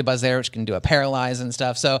your Electabuzz there, which can do a paralyze and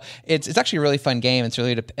stuff. So it's actually a really fun game. It's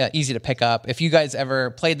really easy to pick up. If you guys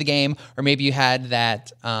ever played the game, or maybe you had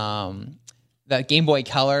that Game Boy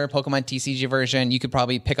Color Pokemon TCG version, you could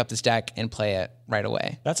probably pick up this deck and play it right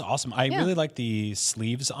away. That's awesome. I really like the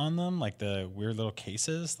sleeves on them, like the weird little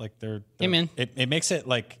cases. Like they're hey, man. It makes it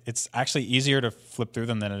like it's actually easier to flip through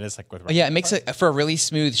them than it is like with. Yeah, it makes it for a really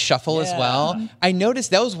smooth shuffle as well. I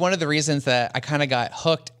noticed that was one of the reasons that I kind of got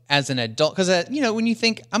hooked as an adult, because when you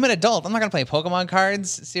think I'm an adult, I'm not gonna play Pokemon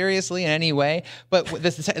cards seriously in any way. But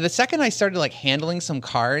the second I started like handling some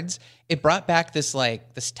cards, it brought back this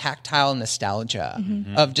tactile nostalgia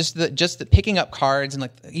of just the picking up cards and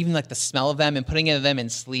like even like the smell of them and putting them in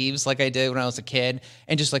sleeves like I did when I was a kid,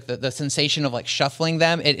 and just like the sensation of like shuffling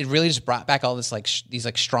them. It really just brought back all this these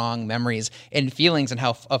strong memories and feelings and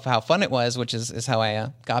how fun it was, which is how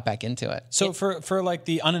I got back into it. So for like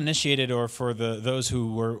the uninitiated, or for those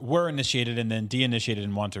who were initiated and then de-initiated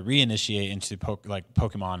and want to reinitiate into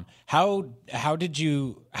Pokemon, how did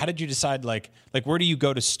you decide like where do you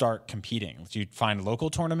go to start competing? Do you find local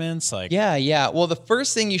tournaments? Yeah. Well, the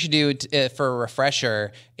first thing you should do for a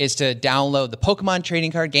refresher is to download the Pokemon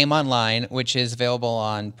Trading Card Game Online, which is available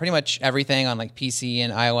on pretty much everything on like PC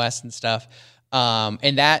and iOS and stuff.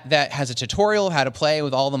 And that has a tutorial of how to play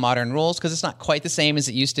with all the modern rules, because it's not quite the same as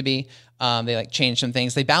it used to be. They like changed some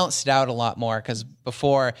things. They balanced it out a lot more, because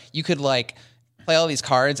before you could like play all these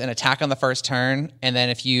cards and attack on the first turn, and then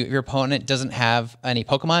if your opponent doesn't have any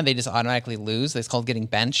Pokemon, they just automatically lose. It's called getting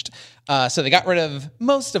benched. So they got rid of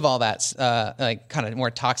most of all that, like kind of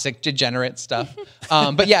more toxic, degenerate stuff.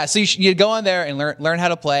 But yeah, so you go on there and learn how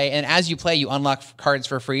to play, and as you play, you unlock cards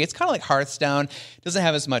for free. It's kind of like Hearthstone. It doesn't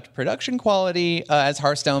have as much production quality as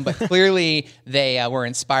Hearthstone, but clearly they were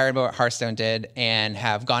inspired by what Hearthstone did and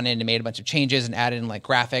have gone in and made a bunch of changes and added in like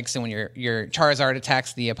graphics. And when your Charizard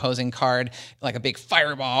attacks the opposing card, like a big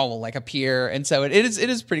fireball will like appear, and so it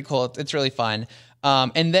is pretty cool. It's really fun.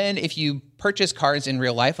 And then if you purchase cards in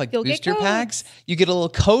real life, like booster packs, you get a little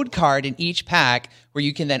code card in each pack where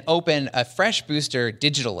you can then open a fresh booster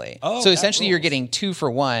digitally. So essentially you're getting 2 for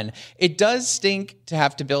 1. It does stink to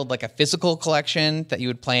have to build like a physical collection that you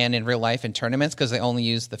would play in real life in tournaments, because they only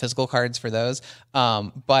use the physical cards for those.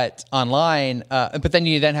 But online, but then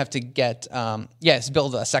you have to get,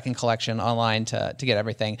 build a second collection online to get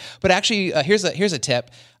everything. But actually, here's a tip.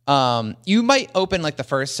 You might open like the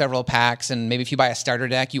first several packs, and maybe if you buy a starter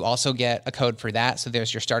deck, you also get a code for that. So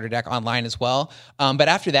there's your starter deck online as well. But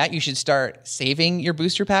after that, you should start saving your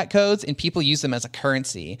booster pack codes, and people use them as a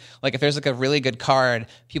currency. Like if there's like a really good card,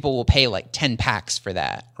 people will pay like 10 packs for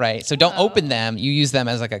that, right? So don't open them. You use them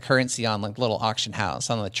as like a currency on like little auction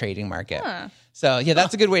house on the trading market. So yeah,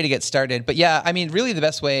 that's a good way to get started. But yeah, I mean, really the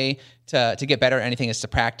best way to get better at anything is to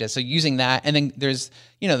practice. So using that, and then there's,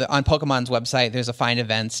 on Pokemon's website, there's a find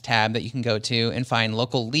events tab that you can go to and find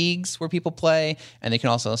local leagues where people play, and they can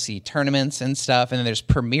also see tournaments and stuff. And then there's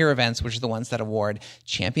premier events, which are the ones that award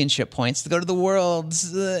championship points to go to the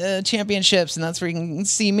world's championships, and that's where you can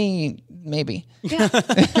see me, maybe. Yeah.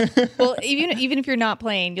 Well, even if you're not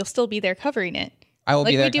playing, you'll still be there covering it. I will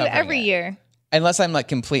be there like we do every year. unless I'm like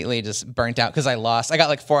completely just burnt out because I lost. I got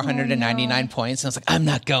like 499 points, and I was like, I'm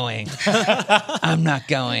not going. I'm not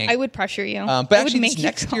going. I would pressure you. But actually, this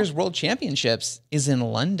next year's World Championships is in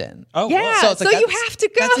London. Oh, yeah. So, it's like you have to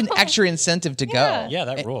go. That's an extra incentive to go. Yeah,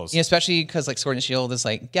 that rules. You know, especially because like Sword and Shield is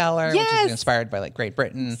like Galar, which Yes. is inspired by like Great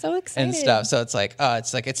Britain So and excited. stuff. So it's like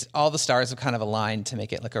all the stars have kind of aligned to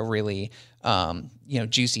make it like a really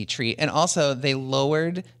juicy treat. And also they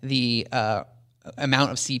lowered the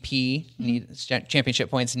amount of CP championship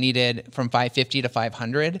points needed from 550 to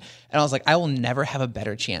 500. And I was like, I will never have a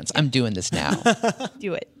better chance. I'm doing this now.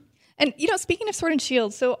 Do it. And, speaking of Sword and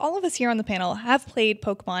Shield, so all of us here on the panel have played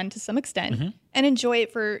Pokemon to some extent and enjoy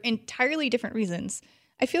it for entirely different reasons.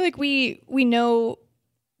 I feel like we know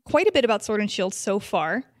quite a bit about Sword and Shield so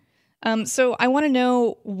far. So I want to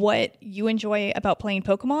know what you enjoy about playing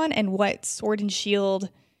Pokemon and what Sword and Shield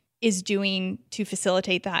is doing to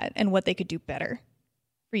facilitate that and what they could do better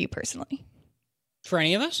for you personally. For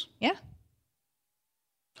any of us? Yeah.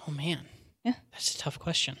 Oh, man. Yeah. That's a tough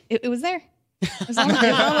question. It was there. It was on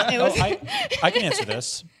the, it was, I can answer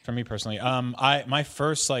this for me personally. My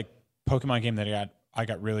first like Pokemon game that I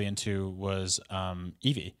got really into was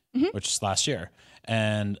Eevee, which is last year,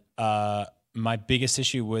 and my biggest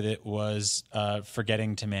issue with it was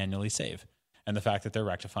forgetting to manually save, and the fact that they're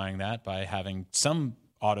rectifying that by having some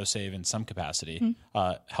autosave in some capacity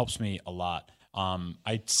helps me a lot.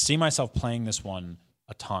 I see myself playing this one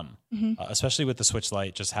a ton, especially with the Switch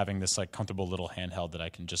Lite, just having this like comfortable little handheld that I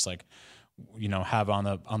can just like, have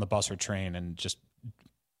on the bus or train and just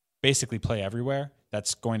basically play everywhere.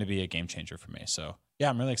 That's going to be a game changer for me. So yeah,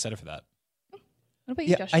 I'm really excited for that. what about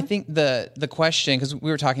you, Joshua? I think the question, because we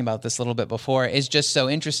were talking about this a little bit before, is just so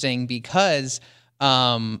interesting because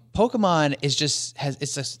Pokemon is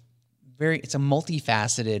it's a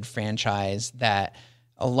multifaceted franchise that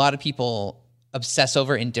a lot of people obsess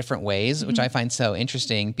over in different ways, which I find so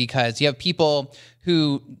interesting because you have people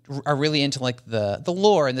who are really into like the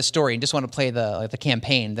lore and the story and just want to play the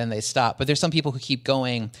campaign, then they stop. But there's some people who keep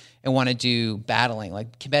going and want to do battling,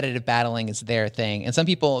 like competitive battling is their thing. And some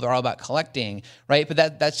people, they're all about collecting, right?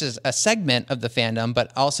 But that's just a segment of the fandom,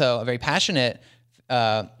 but also a very passionate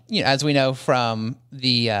as we know from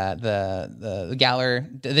the Galar,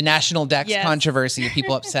 the National Dex controversy,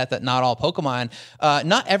 people upset that not all Pokemon,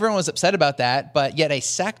 not everyone was upset about that, but yet a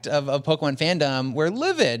sect of Pokemon fandom were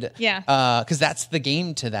livid. Yeah. Because that's the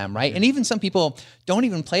game to them, right? And even some people don't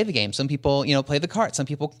even play the game. Some people, play the cards. Some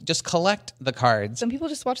people just collect the cards. Some people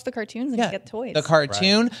just watch the cartoons and get toys. The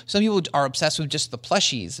cartoon. Right. Some people are obsessed with just the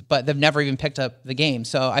plushies, but they've never even picked up the game.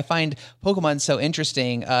 So I find Pokemon so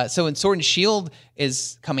interesting. So when Sword and Shield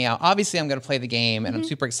is coming out, obviously I'm going to play the game and I'm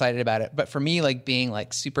super excited about it. But for me, like being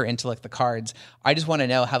like super into like the cards, I just want to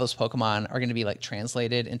know how those Pokemon are going to be like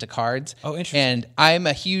translated into cards. Oh, interesting. And I'm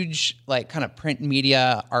a huge like kind of print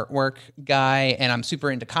media artwork guy, and I'm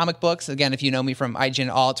super into comic books. Again, if you know me from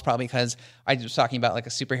IGN All, it's probably because I was talking about like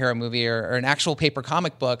a superhero movie or an actual paper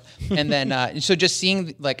comic book. And then so just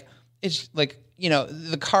seeing like it's like,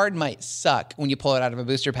 the card might suck when you pull it out of a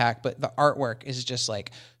booster pack, but the artwork is just like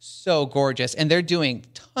so gorgeous. And they're doing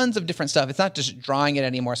tons of different stuff. It's not just drawing it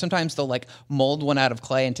anymore. Sometimes they'll like mold one out of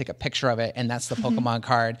clay and take a picture of it, and that's the Pokemon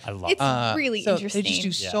card. I love It's that. really So interesting. they just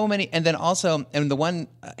do so many. And then also, and the one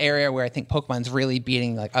area where I think Pokemon's really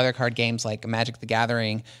beating like other card games like Magic the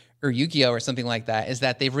Gathering or Yu-Gi-Oh! Or something like that is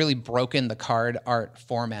that they've really broken the card art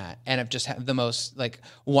format and have just had the most like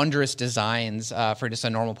wondrous designs for just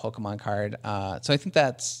a normal Pokemon card. So I think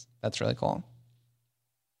that's really cool.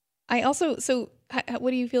 I also,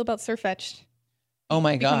 what do you feel about Sirfetch'd? Oh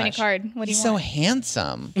my Becoming gosh. a card. What do you He's want? so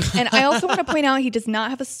handsome. And I also want to point out he does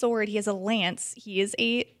not have a sword. He has a lance. He is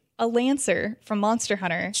a Lancer from Monster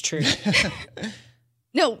Hunter. It's true.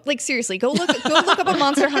 No, like seriously, go look up a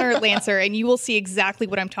Monster Hunter Lancer, and you will see exactly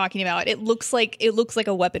what I'm talking about. It looks like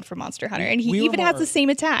a weapon from Monster Hunter, and he even has the same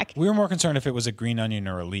attack. We were more concerned if it was a green onion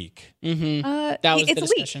or a leek. That was it's the a leek.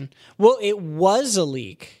 discussion. Well, it was a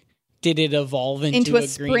leek. Did it evolve into a green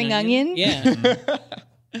spring onion? Yeah. I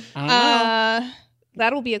don't know.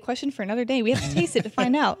 That'll be a question for another day. We have to taste it to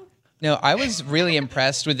find out. No, I was really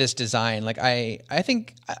impressed with this design. Like I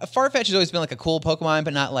think Farfetch'd has always been like a cool Pokemon,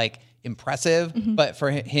 but not like impressive. But for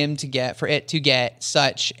it to get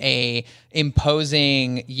such a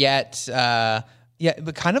imposing yet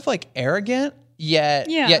but kind of like arrogant yet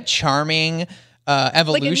charming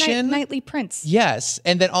evolution, like a knightly prince. Yes,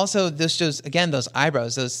 and then also those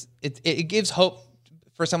eyebrows. It gives hope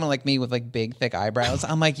for someone like me with like big thick eyebrows.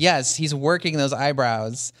 I'm like, yes, he's working those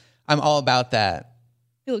eyebrows. I'm all about that.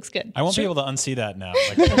 He looks good. I won't be able to unsee that now.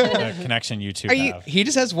 Like the connection you two have. He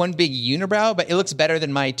just has one big unibrow, but it looks better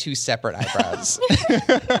than my 2 separate eyebrows.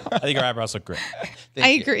 I think your eyebrows look great. I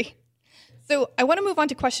agree. So I want to move on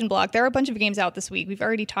to Question Block. There are a bunch of games out this week. We've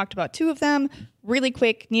already talked about 2 of them. Really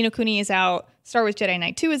quick, Ni no Kuni is out. Star Wars Jedi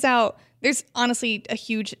Knight 2 is out. There's honestly a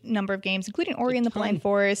huge number of games, including Ori and the Blind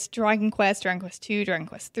Forest, Dragon Quest 2, Dragon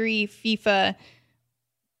Quest 3, FIFA.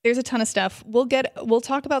 There's a ton of stuff. We'll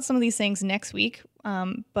talk about some of these things next week,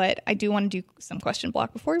 but I do want to do some Question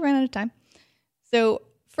Block before we run out of time. So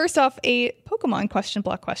first off, a Pokemon Question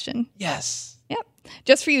Block question. Yes. Yep,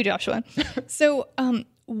 just for you, Joshua. So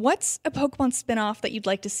what's a Pokemon spinoff that you'd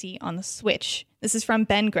like to see on the Switch? This is from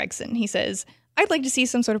Ben Gregson. He says, I'd like to see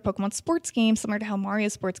some sort of Pokemon sports game similar to how Mario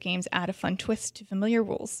sports games add a fun twist to familiar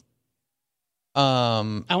rules.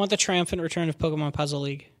 I want the triumphant return of Pokemon Puzzle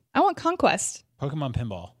League. I want Conquest. Pokemon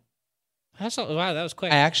Pinball. Wow, that was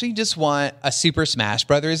quick. I actually just want a Super Smash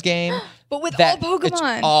Brothers game. But with all Pokemon.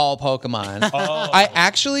 It's all Pokemon. I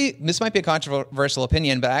actually, this might be a controversial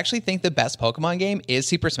opinion, but I actually think the best Pokemon game is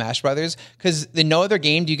Super Smash Brothers, because in no other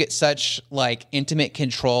game do you get such like intimate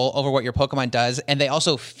control over what your Pokemon does, and they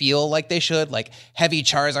also feel like they should, like heavy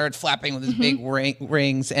Charizard flapping with his big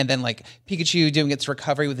rings, and then like Pikachu doing its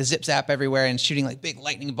recovery with a zip zap everywhere and shooting like big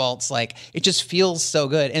lightning bolts. Like it just feels so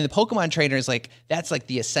good. And the Pokemon trainers, like that's like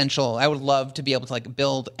the essential. I would love to be able to like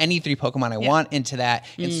build any 3 Pokemon I want into that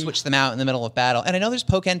and switch them out in the middle of battle. And I know there's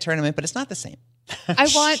Pokken Tournament, but it's not the same.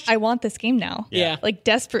 I want this game now. Yeah. Like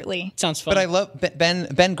desperately. Sounds fun. But I love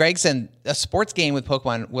Ben Gregson. A sports game with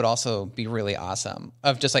Pokemon would also be really awesome.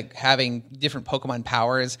 Of just like having different Pokemon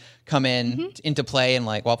powers come into play, and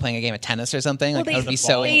like while playing a game of tennis or something. Like I would be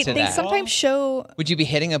so into They that. sometimes show. Would you be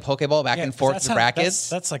hitting a Pokeball back and forth with brackets?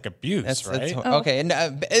 That's like abuse, right? Okay, and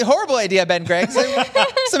horrible idea, Ben Gregson.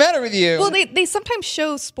 What's the matter with you? Well, they sometimes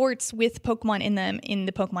show sports with Pokemon in them in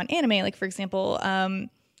the Pokemon anime. Like for example,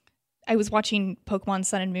 I was watching Pokemon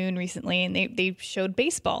Sun and Moon recently, and they showed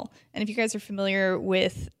baseball. And if you guys are familiar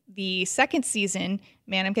with the second season,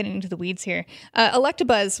 man, I'm getting into the weeds here.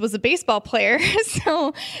 Electabuzz was a baseball player,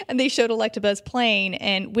 and they showed Electabuzz playing,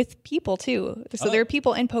 and with people too. So there are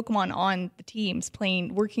people and Pokemon on the teams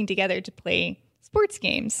working together to play sports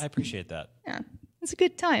games. I appreciate that. Yeah, it's a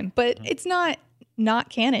good time, but it's not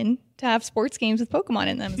canon to have sports games with Pokemon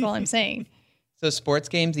in them. Is all I'm saying. So sports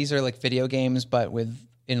games, these are like video games, but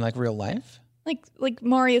in like real life? Like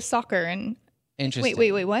Mario Soccer and... Interesting.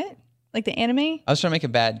 Wait, what? Like the anime? I was trying to make a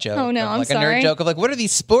bad joke. Oh, no, I'm like sorry. a nerd joke of like, what are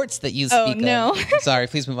these sports that you speak no. of? Sorry,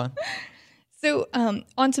 please move on. So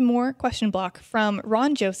on to more Question Block from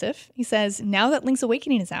Ron Joseph. He says, now that Link's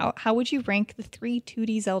Awakening is out, how would you rank the 3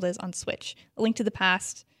 2D Zeldas on Switch? A Link to the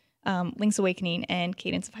Past, Link's Awakening, and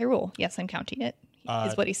Cadence of Hyrule. Yes, I'm counting it,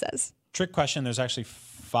 is what he says. Trick question. There's actually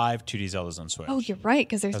 5 2D Zeldas on Switch. Oh, you're right,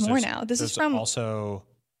 because there's more now. This is from... also...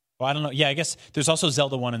 Well, I don't know. Yeah, I guess there's also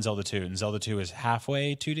Zelda 1 and Zelda 2. And Zelda 2 is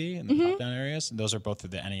halfway 2D in the top-down areas. And those are both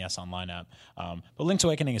through the NES Online app. But Link's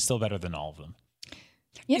Awakening is still better than all of them.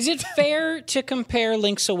 Yeah. Is it fair to compare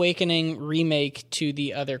Link's Awakening remake to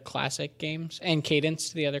the other classic games and Cadence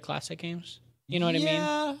to the other classic games? You know what I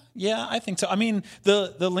mean? Yeah, I think so. I mean,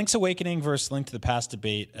 the Link's Awakening versus Link to the Past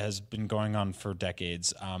debate has been going on for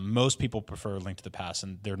decades. Most people prefer Link to the Past,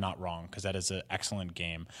 and they're not wrong, because that is an excellent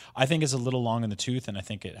game. I think it's a little long in the tooth, and I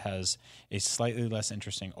think it has a slightly less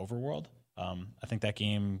interesting overworld. I think that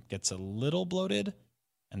game gets a little bloated.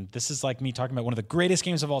 And this is like me talking about one of the greatest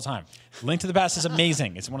games of all time. Link to the Past is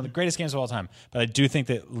amazing. It's one of the greatest games of all time. But I do think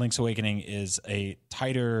that Link's Awakening is a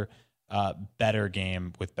tighter, better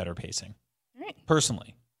game with better pacing. Right.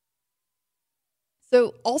 Personally.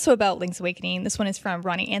 So also about Link's Awakening, this one is from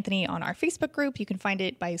Ronnie Anthony on our Facebook group. You can find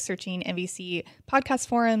it by searching MVC podcast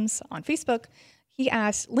forums on Facebook. He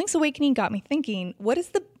asked, Link's Awakening got me thinking, what is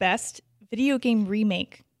the best video game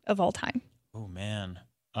remake of all time? Oh, man.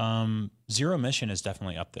 Zero Mission is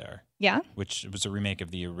definitely up there. Yeah? Which was a remake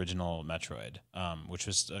of the original Metroid, which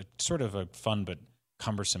was sort of a fun but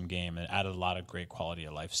cumbersome game and added a lot of great quality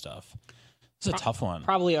of life stuff. It's a tough one.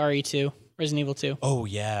 Probably RE2, Resident Evil 2. Oh,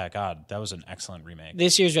 yeah. God, that was an excellent remake.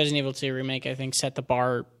 This year's Resident Evil 2 remake, I think,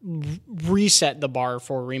 reset the bar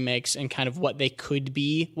for remakes and kind of what they could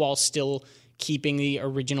be while still keeping the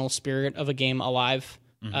original spirit of a game alive.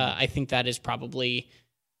 Mm-hmm. I think that is probably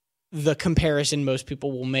the comparison most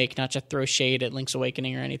people will make, not to throw shade at Link's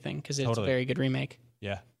Awakening or anything, because it's a very good remake.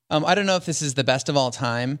 Yeah. I don't know if this is the best of all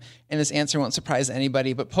time, and this answer won't surprise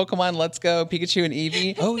anybody, but Pokemon Let's Go, Pikachu and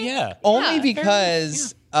Eevee. Oh, yeah. Only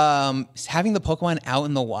because having the Pokemon out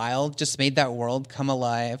in the wild just made that world come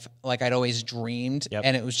alive like I'd always dreamed. Yep.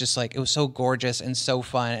 And it was just like, it was so gorgeous and so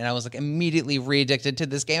fun. And I was like immediately re-addicted to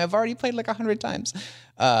this game. I've already played like 100 times.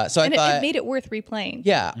 So I thought it made it worth replaying.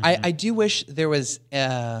 yeah, I do wish there was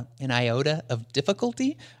an iota of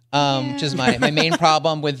difficulty, which is my main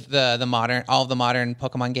problem with all of the modern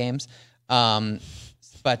Pokemon games.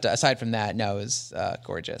 But aside from that, no, it was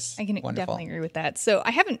gorgeous. I can Wonderful. definitely agree with that. So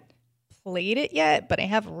I haven't played it yet, but I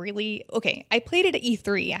have I played it at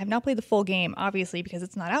E3. I have not played the full game, obviously, because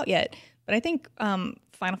it's not out yet. But I think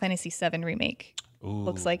Final Fantasy VII Remake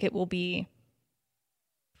looks like it will be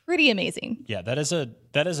pretty amazing. Yeah, that is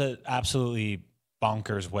a absolutely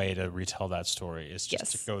bonkers way to retell that story. It's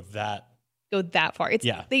just to go that far.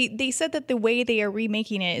 They said that the way they are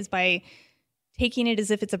remaking it is by taking it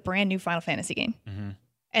as if it's a brand new Final Fantasy game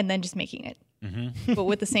and then just making it, but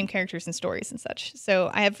with the same characters and stories and such. So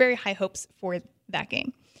I have very high hopes for that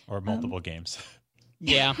game. Or multiple games.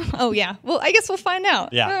 Yeah. Oh, yeah. Well, I guess we'll find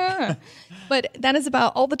out. Yeah. But that is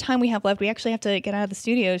about all the time we have left. We actually have to get out of the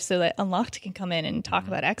studio so that Unlocked can come in and talk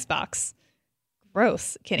about Xbox.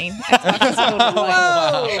 Gross. Kidding. Xbox is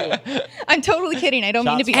totally I'm totally kidding. I don't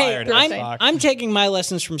mean to be. Shots fired, I'm taking my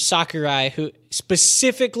lessons from Sakurai, who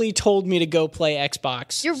specifically told me to go play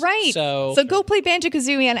Xbox. You're right. So go play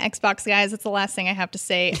Banjo-Kazooie on Xbox, guys. That's the last thing I have to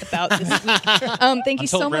say about this week. Thank you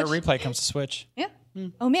so much. Until Rare Replay comes to Switch. Yeah.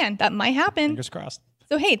 Oh, man. That might happen. Fingers crossed.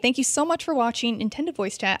 So, hey, thank you so much for watching Nintendo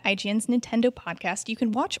Voice Chat, IGN's Nintendo podcast. You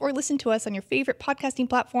can watch or listen to us on your favorite podcasting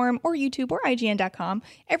platform or YouTube or IGN.com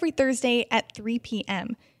every Thursday at 3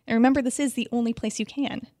 p.m. And remember, this is the only place you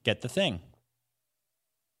can Get the thing.